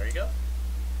 There you go.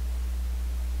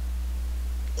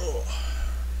 Oh.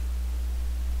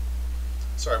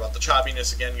 Sorry about the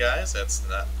choppiness again, guys. That's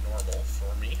not normal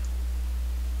for me.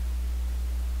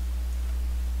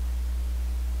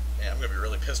 Yeah, I'm going to be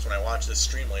really pissed when I watch this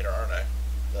stream later, aren't I?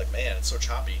 Like, man, it's so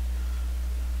choppy.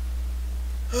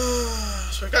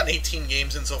 So we've gotten 18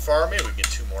 games in so far. Maybe we can get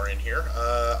 2 more in here.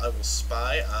 I will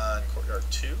spy on Courtyard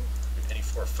 2, any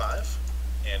 4 or 5.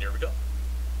 And here we go.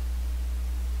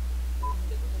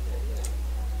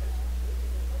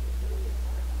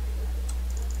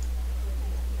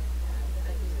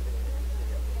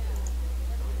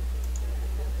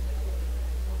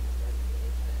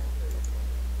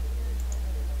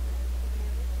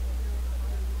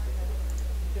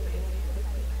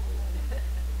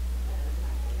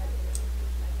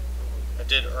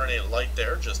 Did earn a light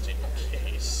there just in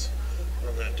case.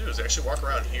 What I'm going to do is actually walk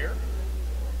around here.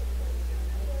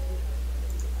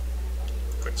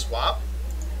 Quick swap.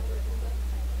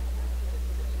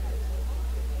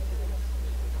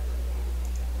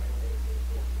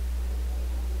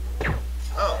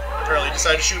 Oh, apparently they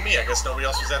decided to shoot me. I guess nobody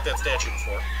else was at that statue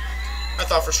before. I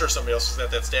thought for sure somebody else was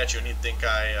at that statue, and he'd think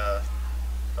I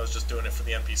was just doing it for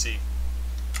the NPC.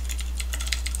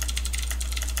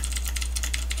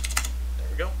 There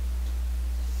we go.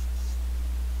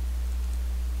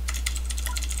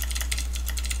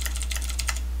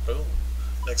 Boom.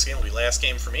 Next game will be last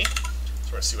game for me. So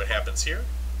we're going to see what happens here.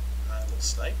 I will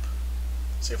snipe.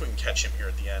 See if we can catch him here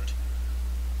at the end.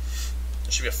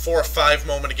 It should be a 4 or 5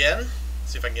 moment again.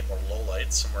 See if I can get more low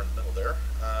lights somewhere in the middle there.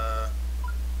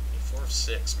 4 of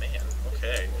 6, man.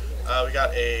 Okay. We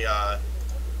got a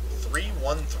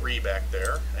 3-1-3 back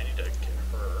there. I need to get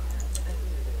her.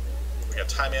 We got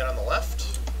time ad on the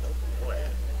left. Nope, no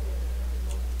ad.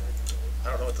 I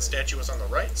don't know what the statue was on the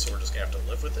right, so we're just gonna have to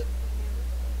live with it.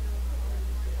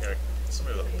 Got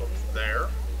somebody with a book there.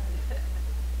 I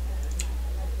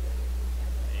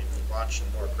need to watch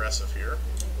and more aggressive here.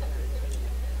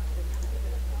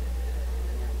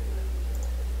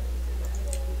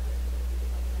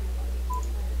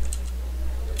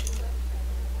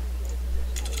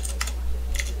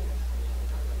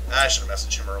 I should have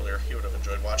messaged him earlier. He would have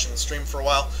enjoyed watching the stream for a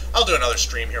while. I'll do another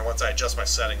stream here once I adjust my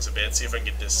settings a bit, see if I can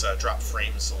get this drop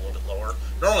frames a little bit lower.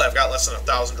 Normally I've got less than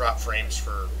 1,000 drop frames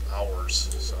for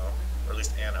hours, so, or at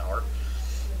least an hour.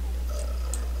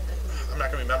 I'm not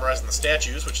going to be memorizing the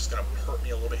statues, which is going to hurt me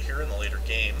a little bit here in the later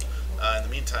game. In the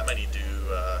meantime, I need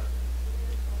to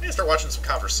start watching some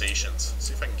conversations,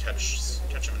 see if I can catch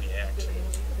him in the act,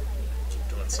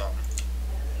 doing something.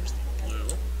 There's the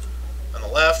blue. On the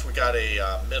left, we got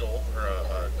a middle, or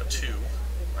a 2,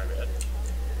 my bad.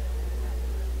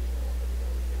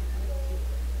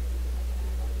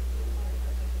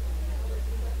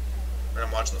 And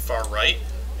I'm watching the far right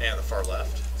and the far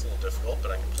left. It's a little difficult,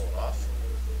 but I can pull it off.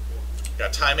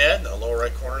 Got time ad in the lower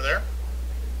right corner there.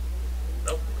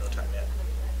 Nope, no time ad.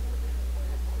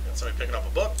 Got somebody picking up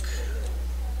a book.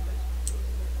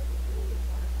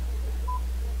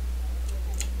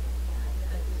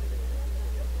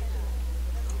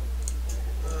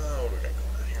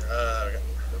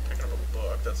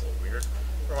 That's a little weird.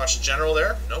 We're watching General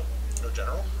there. Nope, no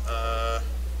General.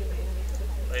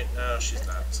 Wait, no, she's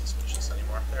not suspicious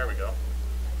anymore. There we go.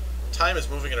 Time is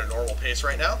moving at a normal pace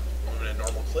right now. Moving at a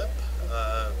normal clip.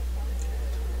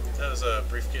 That was a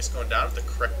briefcase going down at the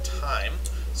correct time,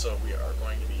 so we are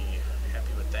going to be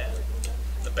happy with that.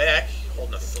 In the back,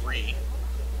 holding a 3.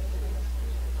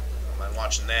 I'm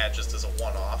watching that just as a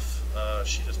one-off.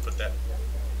 She just put that.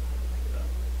 No,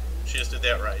 she just did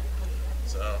that right.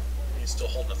 So. He's still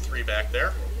holding a 3 back there.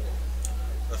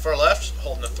 On the far left,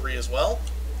 holding a 3 as well.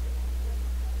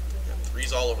 Got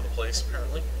 3s all over the place,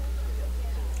 apparently.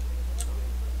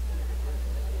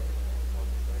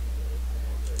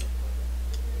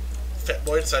 Fat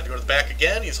boy decided to go to the back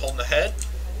again. He's holding the head.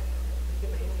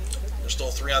 There's still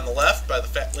a 3 on the left by the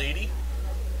fat lady,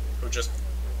 who just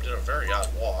did a very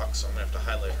odd walk, so I'm going to have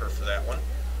to highlight her for that one.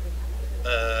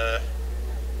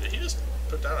 Did he just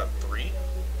put down a 3?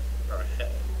 Or a head?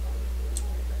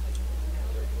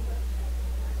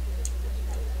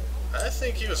 I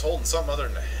think he was holding something other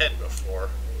than a head before.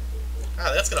 Ah,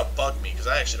 that's going to bug me, because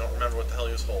I actually don't remember what the hell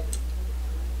he was holding.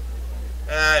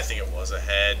 I think it was a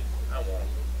head. I won't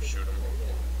shoot him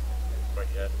quite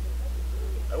yet.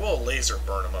 I will laser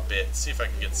burn him a bit, see if I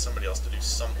can get somebody else to do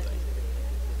something.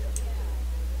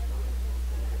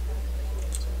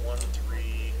 So 1,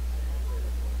 3,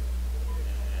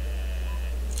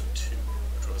 and 2,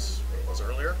 which was what it was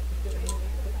earlier.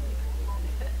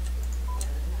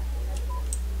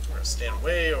 Stand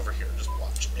way over here, just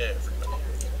watch everybody.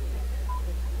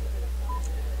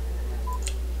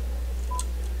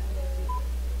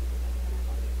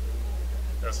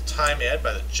 There's a time ad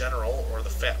by the General or the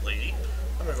fat lady.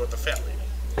 I'm gonna go with the fat lady.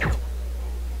 There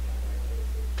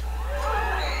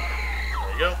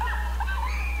you go.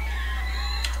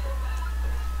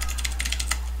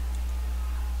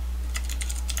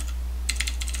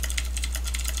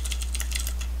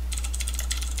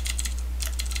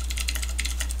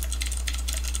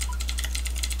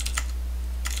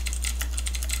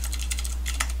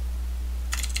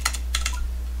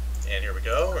 And here we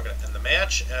go. We're going to end the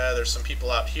match. There's some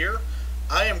people out here.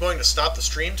 I am going to stop the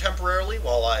stream temporarily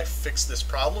while I fix this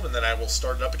problem, and then I will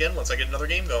start it up again once I get another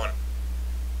game going.